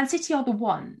 Man City are the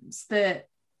ones that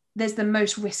there's the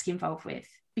most risk involved with,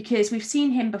 because we've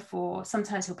seen him before.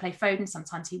 Sometimes he'll play Foden,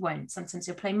 sometimes he won't. Sometimes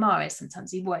he'll play Mahrez,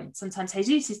 sometimes he won't. Sometimes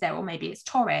Jesus is there, or maybe it's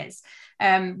Torres.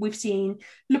 We've seen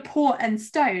Laporte and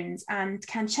Stones and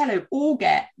Cancelo all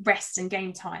get rest and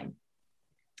game time.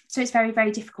 So it's very,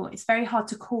 very difficult. It's very hard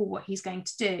to call what he's going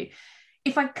to do.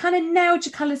 If I kind of nailed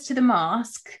your colours to the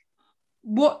mask,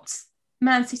 what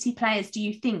Man City players do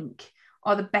you think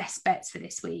are the best bets for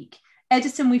this week?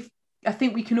 Ederson, I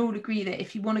think we can all agree that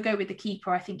if you want to go with the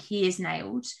keeper, I think he is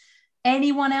nailed.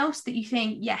 Anyone else that you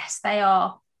think, yes, they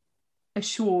are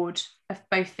assured of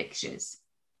both fixtures?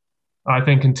 I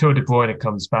think until De Bruyne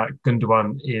comes back,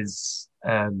 Gundogan is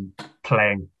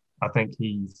playing. I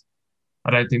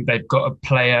don't think they've got a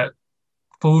player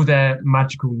for all their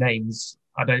magical names.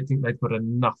 I don't think they've got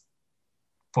enough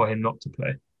for him not to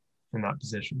play in that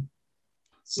position.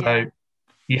 So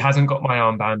he hasn't got my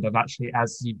armband. I've actually,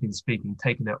 as you've been speaking,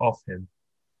 taken it off him.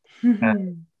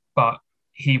 But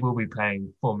he will be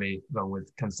playing for me along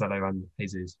with Cancelo and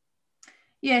Jesus.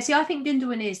 Yeah, see, I think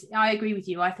Gundogan I agree with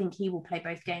you. I think he will play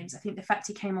both games. I think the fact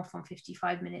he came off on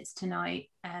 55 minutes tonight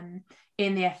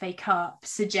in the FA Cup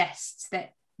suggests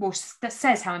that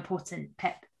says how important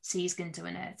Pep sees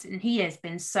Gundogan is. And he has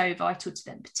been so vital to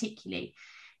them, particularly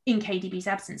in KDB's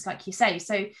absence, like you say.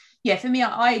 So, yeah, for me,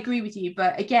 I agree with you.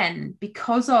 But again,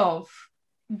 because of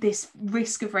this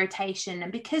risk of rotation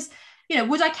and because,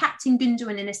 would I captain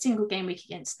Gundogan in a single game week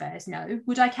against Spurs? No.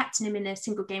 Would I captain him in a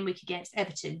single game week against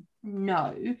Everton?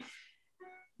 No.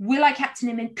 Could I captain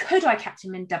him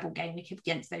in double game week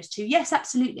against those two? Yes,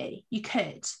 absolutely. You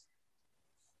could.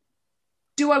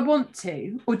 Do I want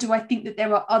to, or do I think that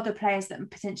there are other players that are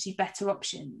potentially better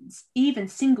options? Even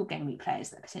single game week players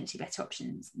that are potentially better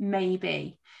options,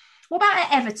 maybe. What about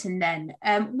at Everton then?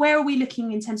 Where are we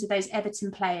looking in terms of those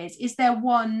Everton players? Is there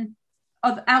one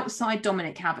outside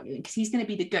Dominic Calvert-Lewin? Because he's going to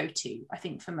be the go-to, I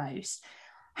think, for most.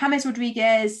 James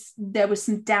Rodriguez, there was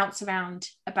some doubts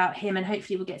about him, and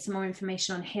hopefully we'll get some more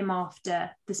information on him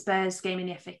after the Spurs game in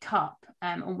the FA Cup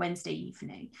on Wednesday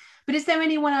evening. But is there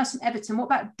anyone else from Everton? What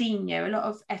about Dino? A lot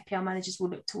of FPL managers will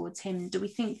look towards him. Do we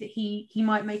think that he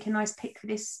might make a nice pick for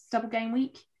this double game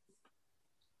week?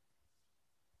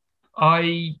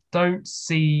 I don't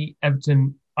see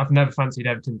Everton. I've never fancied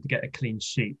Everton to get a clean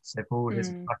sheet. So for all his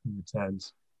attacking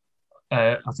returns,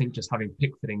 I think just having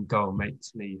Pickford in goal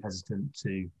makes me hesitant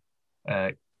to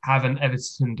have an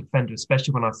Everton defender,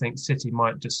 especially when I think City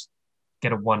might just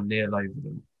get a 1-0 over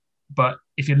them. But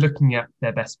if you're looking at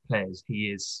their best players, he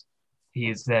is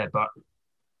there. But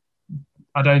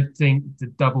I don't think the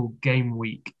double game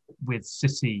week with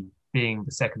City being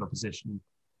the second opposition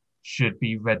should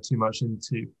be read too much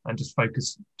into, and just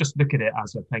look at it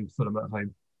as they're playing Fulham at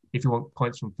home. If you want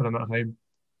points from Fulham at home,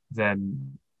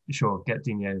 then sure, get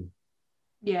Digne.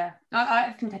 Yeah,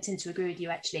 I think I tend to agree with you,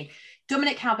 actually.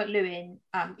 Dominic Calvert-Lewin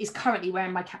is currently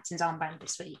wearing my captain's armband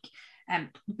this week,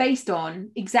 based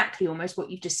on exactly almost what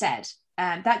you've just said.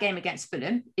 That game against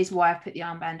Fulham is why I've put the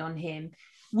armband on him,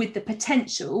 with the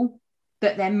potential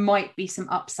that there might be some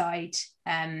upside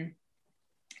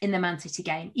in the Man City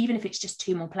game, even if it's just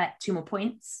two more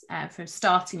points from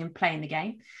starting and playing the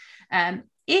game.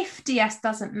 If Diaz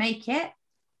doesn't make it,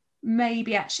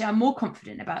 maybe actually I'm more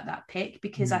confident about that pick,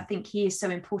 because I think he is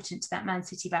so important to that Man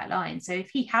City back line. So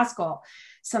if he has got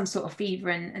some sort of fever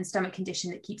and stomach condition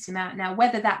that keeps him out, now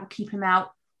whether that will keep him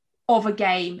out of a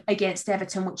game against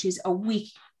Everton, which is a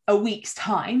week's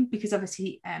time, because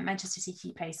obviously Manchester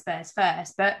City plays Spurs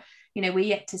first, but we're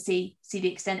yet to see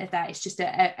the extent of that. It's just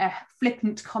a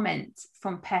flippant comment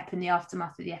from Pep in the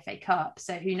aftermath of the FA Cup,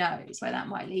 so who knows where that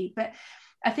might lead. But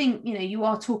I think you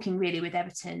are talking really with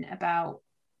Everton about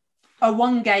a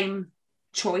one game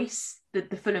choice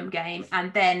the Fulham game,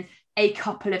 and then a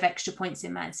couple of extra points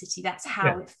in Man City. That's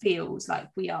how it feels like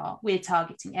we're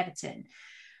targeting Everton.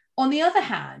 On the other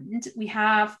hand, we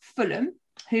have Fulham,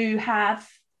 who have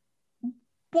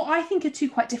what I think are two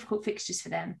quite difficult fixtures for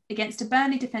them, against a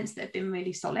Burnley defence that have been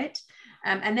really solid,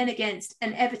 and then against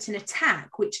an Everton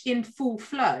attack, which in full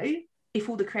flow, if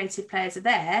all the creative players are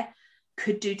there,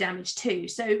 could do damage too.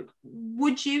 So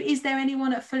is there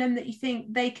anyone at Fulham that you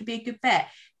think they could be a good bet,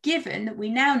 given that we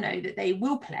now know that they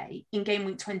will play in game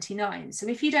week 29? So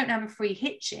if you don't have a free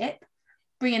hit chip,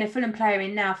 bringing a Fulham player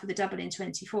in now for the double in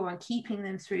 24 and keeping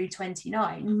them through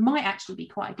 29 might actually be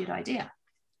quite a good idea.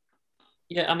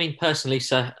 Yeah, I mean, personally,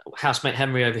 so housemate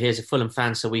Henry over here is a Fulham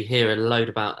fan, so we hear a load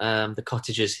about the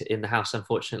cottages in the house,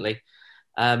 unfortunately.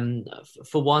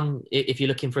 For one, if you're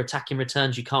looking for attacking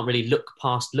returns, you can't really look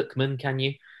past Lookman, can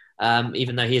you?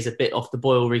 Even though he is a bit off the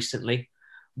boil recently.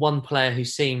 One player who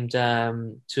seemed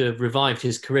to have revived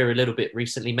his career a little bit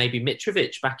recently, maybe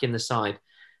Mitrovic back in the side.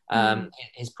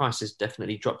 His price has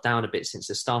definitely dropped down a bit since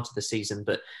the start of the season,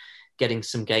 but getting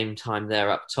some game time there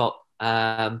up top.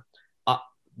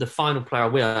 The final player I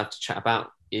will have to chat about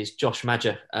is Josh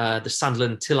Maja, the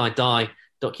Sunderland Till I Die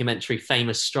documentary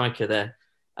famous striker there,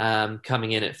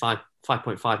 coming in at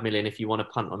 5.5 million if you want to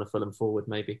punt on a Fulham forward,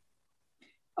 maybe.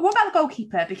 What about the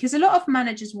goalkeeper? Because a lot of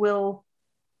managers will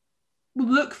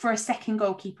look for a second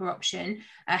goalkeeper option.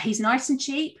 He's nice and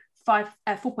cheap,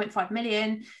 4.5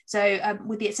 million. So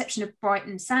with the exception of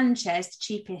Brighton Sanchez, the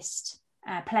cheapest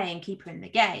playing keeper in the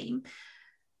game,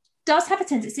 does have a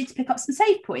tendency to pick up some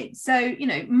save points. So,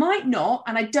 might not,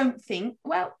 and I don't think,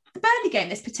 well, the Burnley game,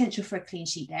 there's potential for a clean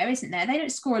sheet there, isn't there? They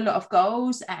don't score a lot of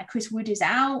goals. Chris Wood is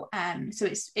out. So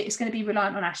it's going to be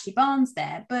reliant on Ashley Barnes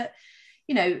there. But,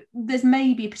 there's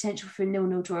maybe potential for a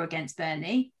 0-0 draw against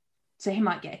Burnley. So he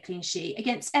might get a clean sheet.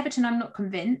 Against Everton, I'm not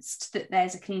convinced that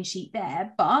there's a clean sheet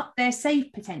there, but there's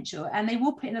save potential and they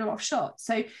will put in a lot of shots.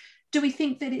 So do we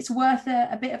think that it's worth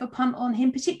a bit of a punt on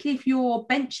him, particularly if you're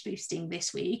bench boosting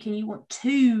this week and you want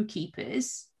two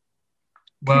keepers?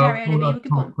 Well,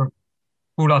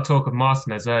 all our talk of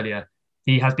Martinez earlier,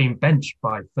 he has been benched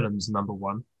by Fulham's number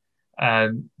one.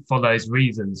 For those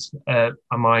reasons,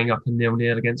 I'm eyeing up a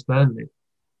 0-0 against Burnley.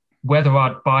 Whether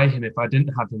I'd buy him if I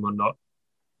didn't have him or not,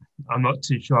 I'm not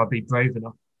too sure I'd be brave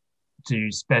enough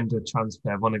to spend a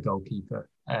transfer on a goalkeeper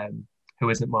who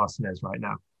isn't Martinez right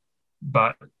now.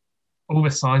 But all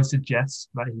the signs suggest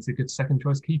that he's a good second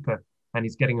choice keeper and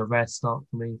he's getting a rare start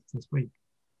for me this week.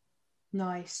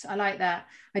 Nice. I like that.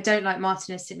 I don't like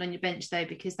Martinez sitting on your bench though,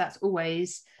 because that's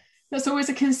always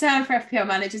a concern for FPL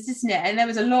managers, isn't it? And there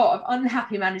was a lot of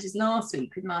unhappy managers last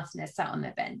week with Martinez sat on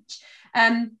their bench.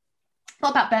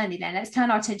 What about Burnley then? Let's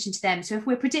turn our attention to them. So if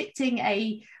we're predicting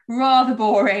a rather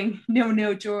boring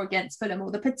 0-0 draw against Fulham, or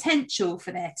the potential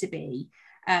for there to be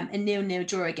a 0-0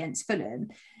 draw against Fulham,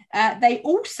 they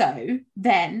also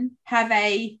then have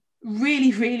a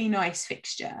really, really nice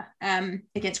fixture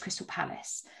against Crystal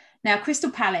Palace. Now, Crystal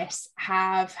Palace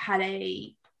have had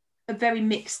a very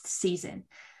mixed season,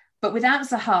 but without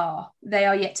Zaha, they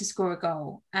are yet to score a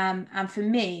goal. And for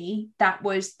me, that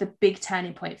was the big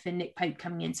turning point for Nick Pope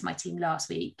coming into my team last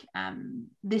week.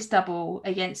 This double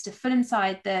against a Fulham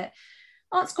side that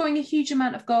aren't scoring a huge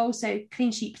amount of goals, so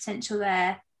clean sheet potential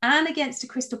there, and against a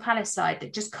Crystal Palace side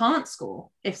that just can't score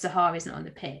if Zaha isn't on the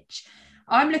pitch.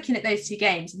 I'm looking at those two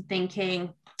games and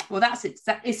thinking, well,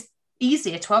 it's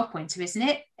easily a 12-pointer, isn't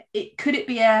it? Could it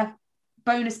be a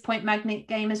bonus point magnet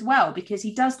game as well? Because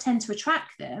he does tend to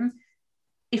attract them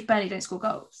if Burnley don't score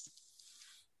goals.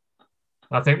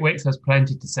 I think Wicks has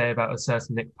plenty to say about a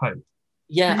certain Nick Pope.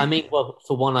 Yeah, I mean, well,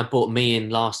 for one, I bought me in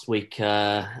last week.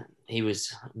 He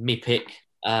was me pick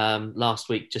last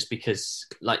week just because,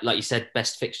 like you said,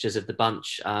 best fixtures of the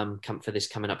bunch for this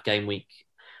coming up game week.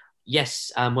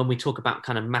 Yes, when we talk about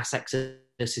kind of mass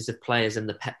exoduses of players and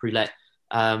the Pep roulette,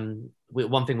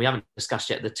 one thing we haven't discussed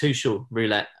yet, the Tuchel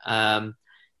roulette.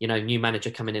 New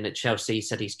manager coming in at Chelsea,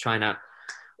 said he's trying out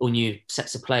all new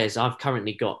sets of players. I've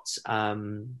currently got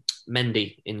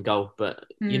Mendy in goal, but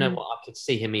you know what? I could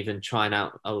see him even trying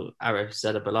out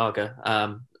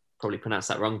Arrizabalaga. Probably pronounced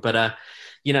that wrong, but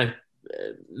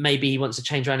maybe he wants to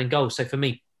change around in goal. So for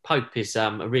me, Pope is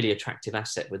a really attractive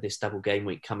asset with this double game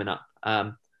week coming up.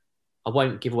 I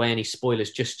won't give away any spoilers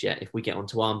just yet if we get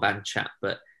onto armband chat,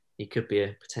 but he could be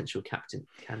a potential captain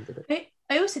candidate.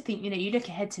 I also think, you look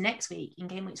ahead to next week in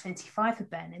game week 25 for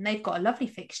Burnley, and they've got a lovely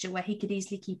fixture where he could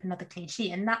easily keep another clean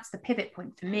sheet. And that's the pivot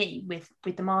point for me with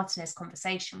the Martinez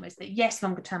conversation, was that, yes,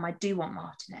 longer term, I do want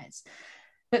Martinez.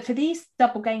 But for these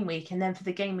double game week and then for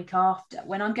the game week after,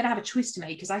 when I'm going to have a choice to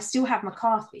make, because I still have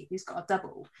McCarthy, who's got a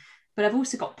double, but I've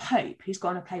also got Pope, who's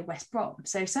going to play West Brom.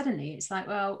 So suddenly it's like,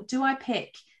 well, do I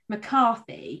pick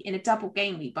McCarthy in a double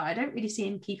game week, but I don't really see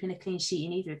him keeping a clean sheet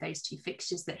in either of those two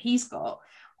fixtures that he's got,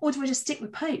 or do I just stick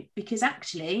with Pope, because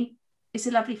actually it's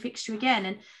a lovely fixture again?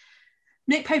 And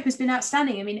Nick Pope has been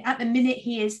outstanding. I mean, at the minute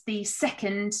he is the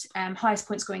second highest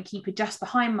point scoring keeper, just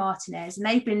behind Martinez, and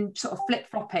they've been sort of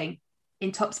flip-flopping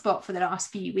in top spot for the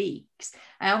last few weeks.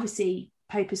 And obviously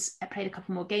Pope has played a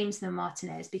couple more games than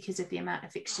Martinez because of the amount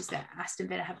of fixtures that Aston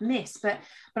Villa have missed, but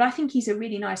I think he's a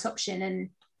really nice option. And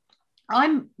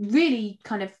I'm really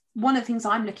kind of, one of the things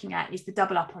I'm looking at is the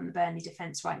double up on the Burnley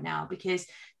defence right now, because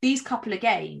these couple of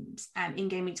games in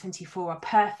game week 24 are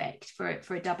perfect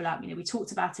for a double up. You know, we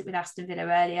talked about it with Aston Villa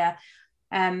earlier,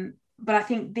 but I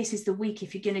think this is the week,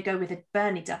 if you're going to go with a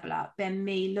Burnley double up, then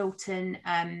me, Lawton,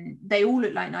 they all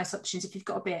look like nice options. If you've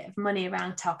got a bit of money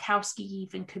around, Tarkowski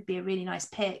even could be a really nice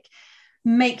pick.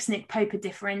 Makes Nick Pope a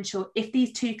differential. If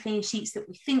these two clean sheets that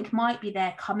we think might be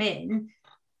there come in,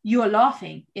 you're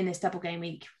laughing in this double game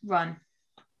week run.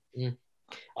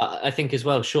 I think as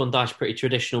well, Sean Dyche, pretty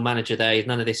traditional manager there.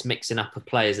 None of this mixing up of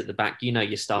players at the back. You know,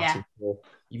 you're starting. Yeah.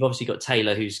 You've obviously got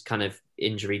Taylor, who's kind of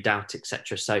injury doubt,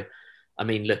 etc. So, I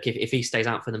mean, look, if he stays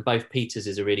out for them both, Peters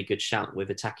is a really good shout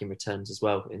with attacking returns as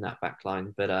well in that back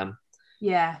line. But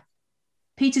yeah,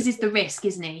 Peters is the risk,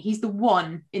 isn't he? He's the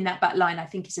one in that back line I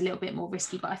think is a little bit more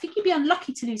risky, but I think he'd be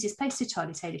unlucky to lose his place to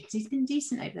Charlie Taylor, because he's been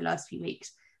decent over the last few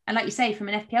weeks. And like you say, from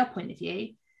an FPL point of view,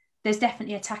 there's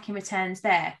definitely attacking returns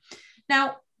there.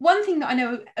 Now, one thing that I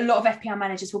know a lot of FPL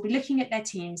managers will be looking at their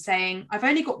team saying, I've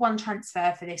only got one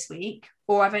transfer for this week,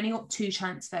 or I've only got two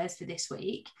transfers for this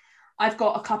week. I've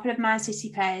got a couple of Man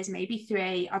City players, maybe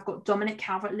three. I've got Dominic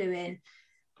Calvert-Lewin,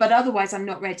 but otherwise I'm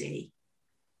not ready.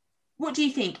 What do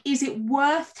you think? Is it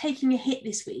worth taking a hit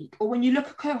this week? Or when you look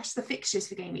across the fixtures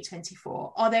for game week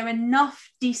 24, are there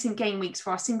enough decent game weeks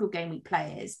for our single game week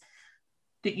players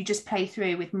that you just play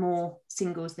through with more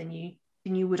singles than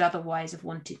you would otherwise have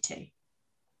wanted to?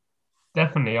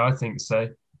 Definitely, I think so.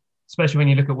 Especially when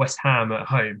you look at West Ham at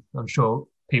home. I'm sure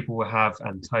people will have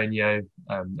Antonio,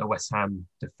 a West Ham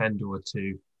defender or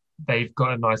two. They've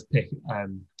got a nice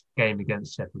game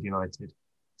against Sheffield United.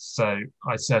 So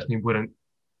I certainly wouldn't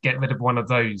get rid of one of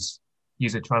those,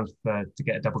 use a transfer to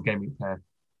get a double game week player.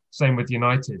 Same with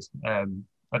United. I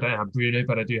don't have Bruno,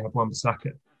 but I do have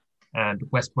Wan-Bissaka. And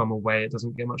West Brom away, it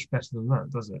doesn't get much better than that,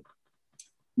 does it?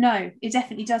 No, it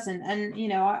definitely doesn't. And, you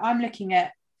know, I'm looking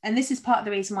at, and this is part of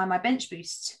the reason why my bench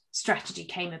boost strategy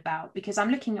came about, because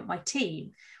I'm looking at my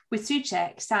team with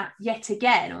Souček sat yet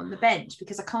again on the bench,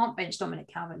 because I can't bench Dominic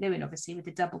Calvert-Lewin, obviously, with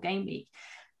the double game week.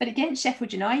 But against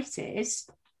Sheffield United,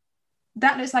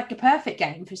 that looks like a perfect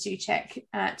game for Souček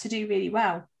to do really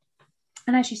well.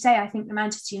 And as you say, I think the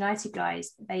Manchester United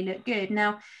guys, they look good.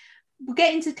 Now, we'll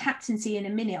get into captaincy in a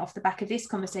minute off the back of this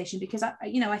conversation, because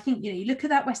I think you look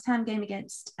at that West Ham game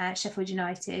against Sheffield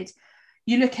United,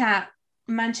 you look at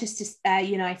Manchester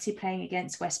United playing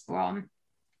against West Brom,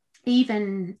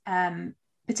 even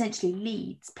potentially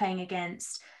Leeds playing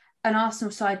against an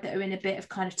Arsenal side that are in a bit of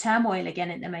kind of turmoil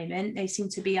again at the moment. They seem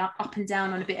to be up and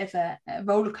down on a bit of a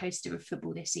roller coaster of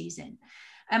football this season.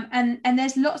 And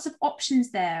there's lots of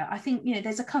options there. I think,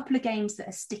 there's a couple of games that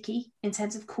are sticky in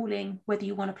terms of calling whether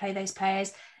you want to play those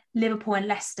players. Liverpool and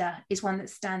Leicester is one that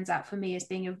stands out for me as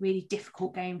being a really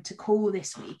difficult game to call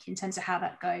this week in terms of how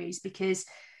that goes, because,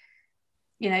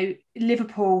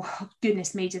 Liverpool,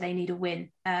 goodness me, do they need a win?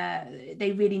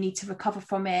 They really need to recover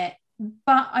from it.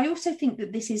 But I also think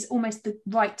that this is almost the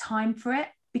right time for it,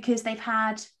 because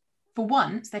for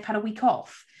once, they've had a week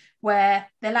off where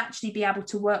they'll actually be able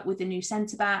to work with the new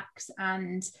centre-backs,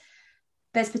 and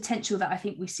there's potential that I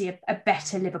think we see a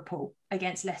better Liverpool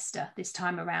against Leicester this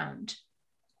time around.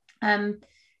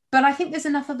 But I think there's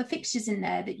enough other fixtures in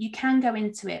there that you can go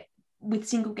into it with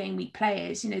single game week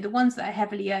players. The ones that are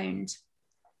heavily owned,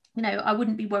 I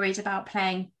wouldn't be worried about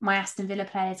playing my Aston Villa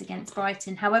players against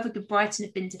Brighton. However good Brighton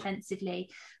have been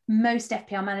defensively, most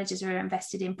FPL managers are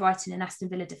invested in Brighton and Aston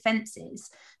Villa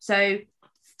defences. So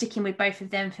sticking with both of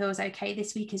them feels okay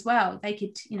this week as well. They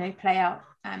could, play out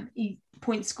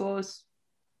point scores,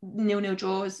 0-0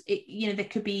 draws. There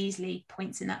could be easily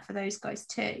points in that for those guys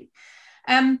too.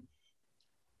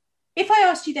 If I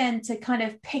asked you then to kind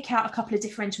of pick out a couple of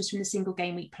differentials from the single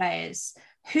game week players,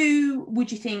 who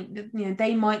would you think that,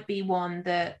 they might be one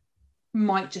that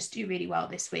might just do really well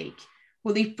this week?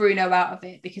 We'll leave Bruno out of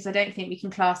it because I don't think we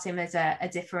can class him as a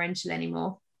differential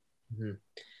anymore. Mm-hmm.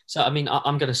 So,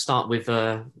 I'm going to start with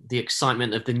the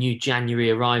excitement of the new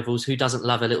January arrivals. Who doesn't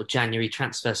love a little January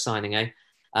transfer signing, eh?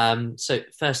 So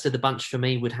first of the bunch for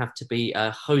me would have to be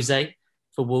Jose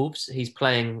for Wolves. He's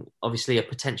playing, obviously, a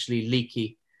potentially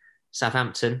leaky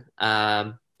Southampton.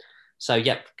 So,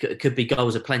 yep, could be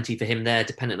goals aplenty for him there,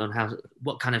 depending on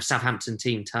what kind of Southampton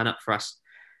team turn up for us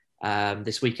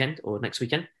this weekend or next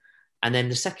weekend. And then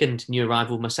the second new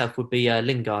arrival myself would be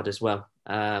Lingard as well,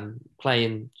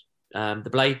 playing the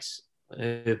Blades,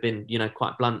 who have been,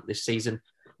 quite blunt this season,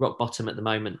 rock bottom at the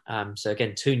moment. So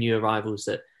again, two new arrivals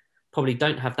that probably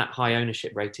don't have that high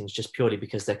ownership ratings just purely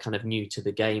because they're kind of new to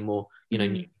the game or,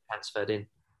 new transferred in.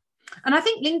 And I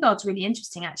think Lingard's really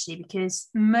interesting, actually, because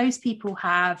most people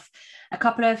have a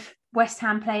couple of West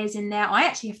Ham players in there. I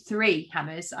actually have three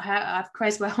Hammers. I have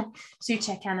Creswell,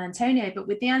 Souček and Antonio. But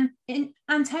with the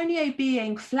Antonio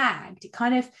being flagged, it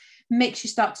kind of makes you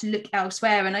start to look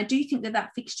elsewhere. And I do think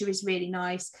that fixture is really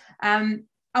nice. And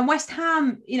West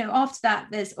Ham, after that,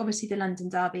 there's obviously the London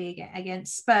derby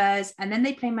against Spurs, and then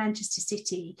they play Manchester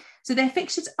City. So their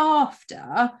fixtures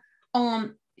after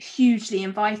aren't hugely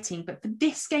inviting, but for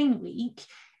this game week,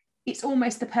 it's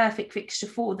almost the perfect fixture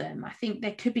for them. I think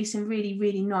there could be some really,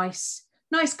 really nice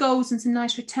goals and some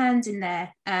nice returns in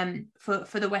there for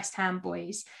the West Ham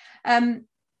boys.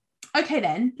 Okay,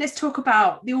 then let's talk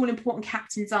about the all-important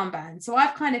captain's armband. So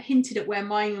I've kind of hinted at where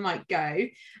mine might go,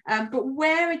 but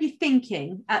where are you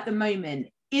thinking at the moment?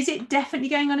 Is it definitely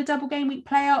going on a double game week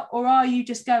player, or are you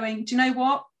just going, do you know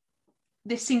what?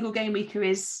 This single game weeker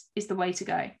is the way to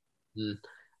go.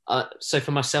 So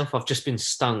for myself, I've just been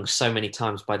stung so many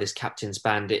times by this captain's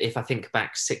band. If I think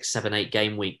back 6, 7, 8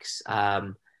 game weeks,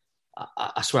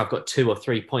 I swear I've got 2 or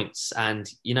 3 points.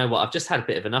 And you know what? I've just had a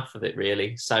bit of enough of it,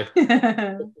 really. So for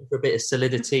a bit of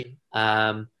solidity,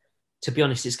 to be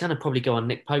honest, it's going to probably go on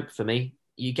Nick Pope for me.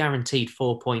 You guaranteed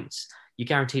 4 points. You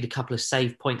guaranteed a couple of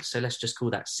save points. So let's just call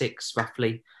that 6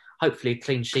 roughly. Hopefully a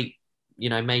clean sheet,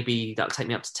 maybe that'll take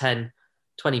me up to 10.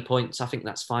 20 points, I think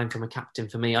that's fine from a captain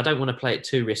for me. I don't want to play it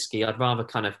too risky. I'd rather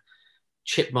kind of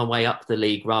chip my way up the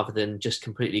league rather than just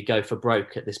completely go for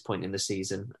broke at this point in the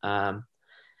season. You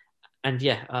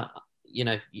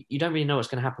don't really know what's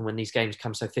going to happen when these games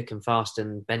come so thick and fast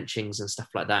and benchings and stuff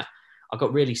like that. I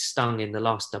got really stung in the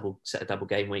last set of double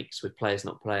game weeks with players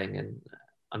not playing, and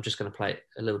I'm just going to play it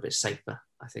a little bit safer,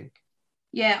 I think.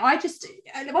 Yeah,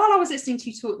 while I was listening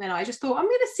to you talk then, I just thought, I'm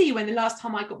going to see when the last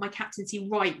time I got my captaincy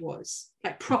right was,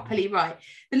 like properly right.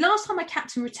 The last time my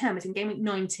captain return was in game week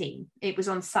 19. It was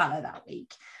on Salah that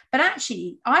week. But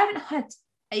actually, I haven't had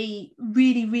a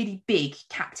really, really big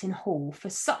captain haul for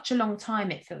such a long time,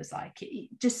 it feels like. It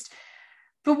just,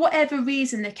 for whatever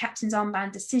reason, the captain's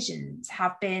armband decisions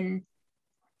have been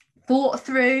thought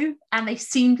through and they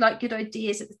seemed like good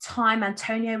ideas at the time.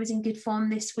 Antonio was in good form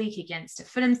this week against a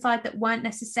Fulham side that weren't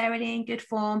necessarily in good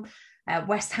form.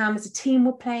 West Ham as a team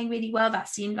were playing really well. That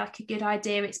seemed like a good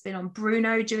idea. It's been on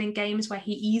Bruno during games where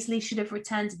he easily should have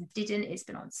returned and didn't. It's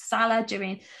been on Salah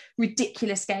during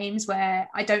ridiculous games where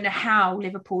I don't know how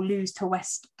Liverpool lose to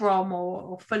West Brom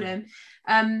or Fulham.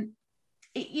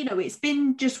 It's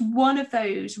been just one of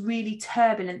those really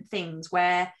turbulent things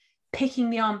where picking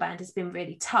the armband has been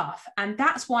really tough. And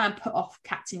that's why I'm put off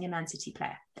captaining a Man City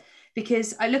player.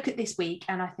 Because I look at this week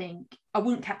and I think I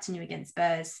wouldn't captain you against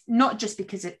Spurs, not just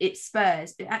because it's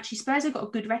Spurs, but actually Spurs have got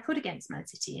a good record against Man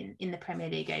City in the Premier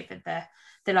League over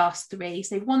the last 3.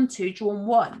 So they've won 2, drawn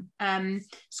 1,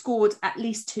 scored at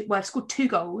least 2, well, scored 2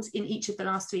 goals in each of the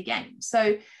last 3 games.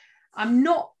 So I'm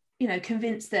not,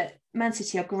 convinced that Man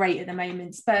City are great at the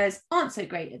moment. Spurs aren't so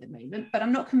great at the moment, but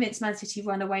I'm not convinced Man City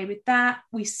run away with that.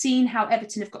 We've seen how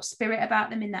Everton have got spirit about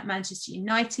them in that Manchester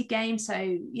United game.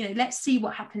 So, let's see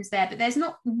what happens there. But there's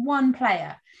not one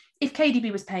player. If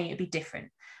KDB was playing, it'd be different.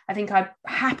 I think I'd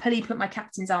happily put my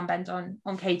captain's armband on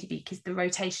KDB because the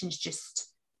rotation's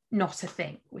just not a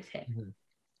thing with him.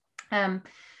 Mm-hmm.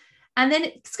 And then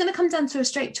it's going to come down to a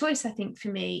straight choice, I think, for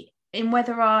me, in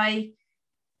whether I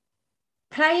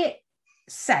play it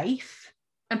safe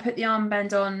and put the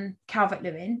armband on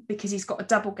Calvert-Lewin because he's got a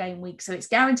double game week, so it's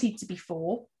guaranteed to be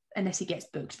 4 unless he gets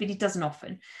booked, but he doesn't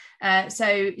often. So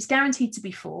it's guaranteed to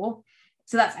be 4,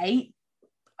 so that's 8.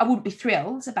 I wouldn't be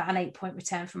thrilled about an 8-point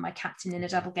return from my captain in a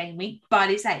double game week, but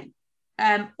it's 8.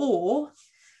 And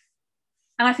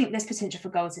I think there's potential for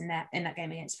goals in that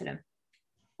game against Fulham.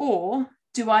 Or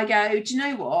do I go, do you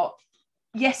know what?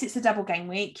 Yes, it's a double game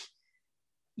week.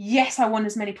 Yes, I want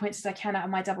as many points as I can out of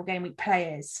my double game week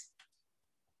players.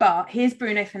 But here's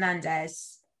Bruno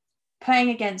Fernandes playing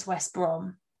against West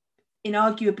Brom in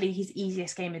arguably his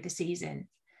easiest game of the season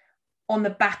on the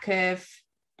back of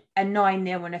a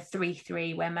 9-0 and a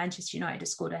 3-3 where Manchester United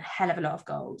has scored a hell of a lot of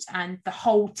goals and the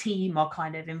whole team are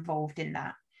kind of involved in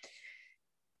that.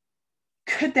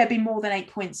 Could there be more than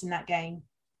 8 points in that game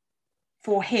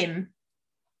for him?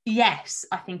 Yes,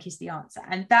 I think is the answer.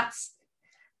 And that's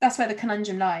that's where the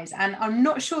conundrum lies. And I'm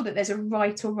not sure that there's a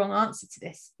right or wrong answer to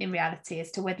this in reality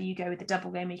as to whether you go with a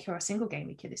double game week or a single game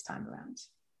week this time around.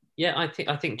 Yeah,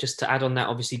 I think just to add on that,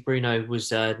 obviously Bruno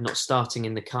was not starting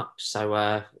in the cup,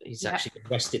 so he's actually been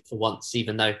rested for once,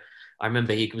 even though I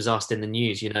remember he was asked in the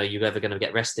news, you ever going to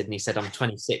get rested? And he said, I'm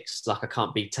 26, like I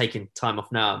can't be taking time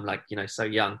off now. I'm like, so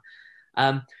young.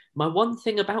 My one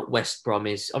thing about West Brom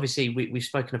is obviously we've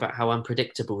spoken about how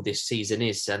unpredictable this season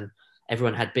is, and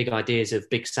everyone had big ideas of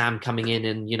Big Sam coming in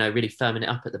and, really firming it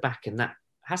up at the back. And that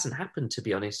hasn't happened, to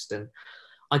be honest. And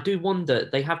I do wonder,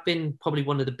 they have been probably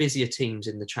one of the busier teams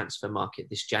in the transfer market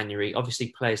this January.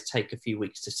 Obviously, players take a few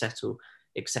weeks to settle,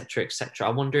 etc., etc.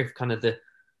 I wonder if kind of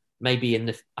maybe in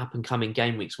the up and coming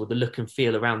game weeks, will the look and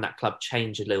feel around that club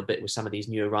change a little bit with some of these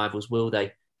new arrivals? Will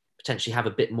they potentially have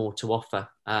a bit more to offer,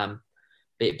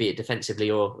 be it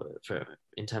defensively or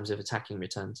in terms of attacking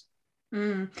returns?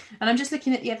 And I'm just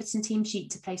looking at the Everton team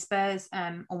sheet to play Spurs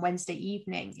on Wednesday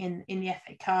evening in the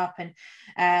FA Cup,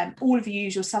 and all of the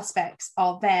usual suspects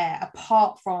are there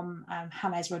apart from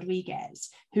James Rodriguez,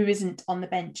 who isn't on the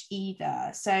bench either.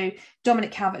 So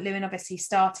Dominic Calvert-Lewin obviously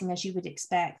starting as you would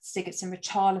expect, Sigurdsson,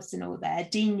 Richarlison all there,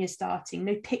 Digne starting,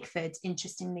 no Pickford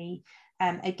interestingly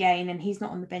again, and he's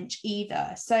not on the bench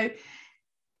either. So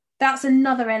that's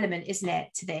another element, isn't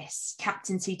it, to this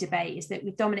captaincy debate, is that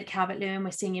with Dominic Calvert-Lewin, we're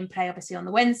seeing him play obviously on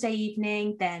the Wednesday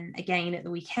evening, then again at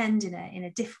the weekend in a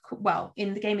difficult,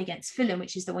 in the game against Fulham,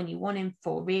 which is the one you want him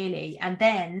for really, and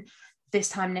then this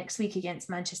time next week against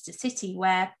Manchester City,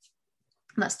 where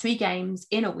that's 3 games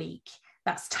in a week.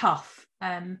 That's tough.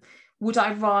 Would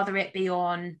I rather it be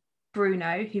on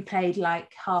Bruno, who played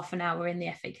like half an hour in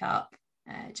the FA Cup,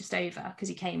 just over because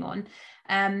he came on,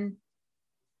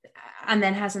 and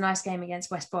then has a nice game against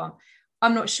West Brom?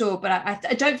 I'm not sure, but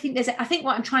I don't think I think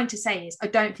what I'm trying to say is I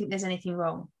don't think there's anything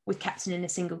wrong with captaining a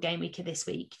single game weeker this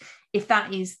week, if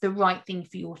that is the right thing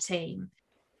for your team.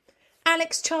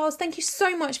 Alex, Charles, thank you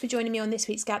so much for joining me on this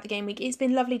week's Scout the Game Week. It's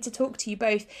been lovely to talk to you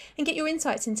both and get your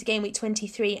insights into Game Week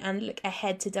 23 and look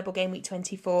ahead to Double Game Week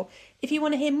 24. If you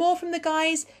want to hear more from the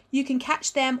guys, you can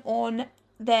catch them on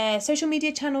their social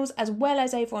media channels as well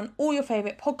as over on all your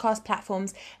favourite podcast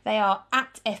platforms. They are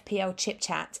at FPL Chip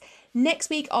Chat. Next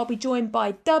week, I'll be joined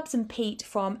by Dubs and Pete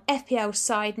from FPL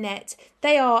SideNet.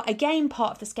 They are again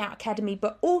part of the Scout Academy,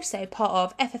 but also part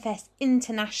of FFS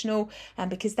International, and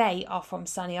because they are from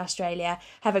sunny Australia.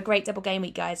 Have a great Double Game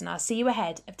Week, guys, and I'll see you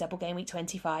ahead of Double Game Week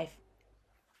 25.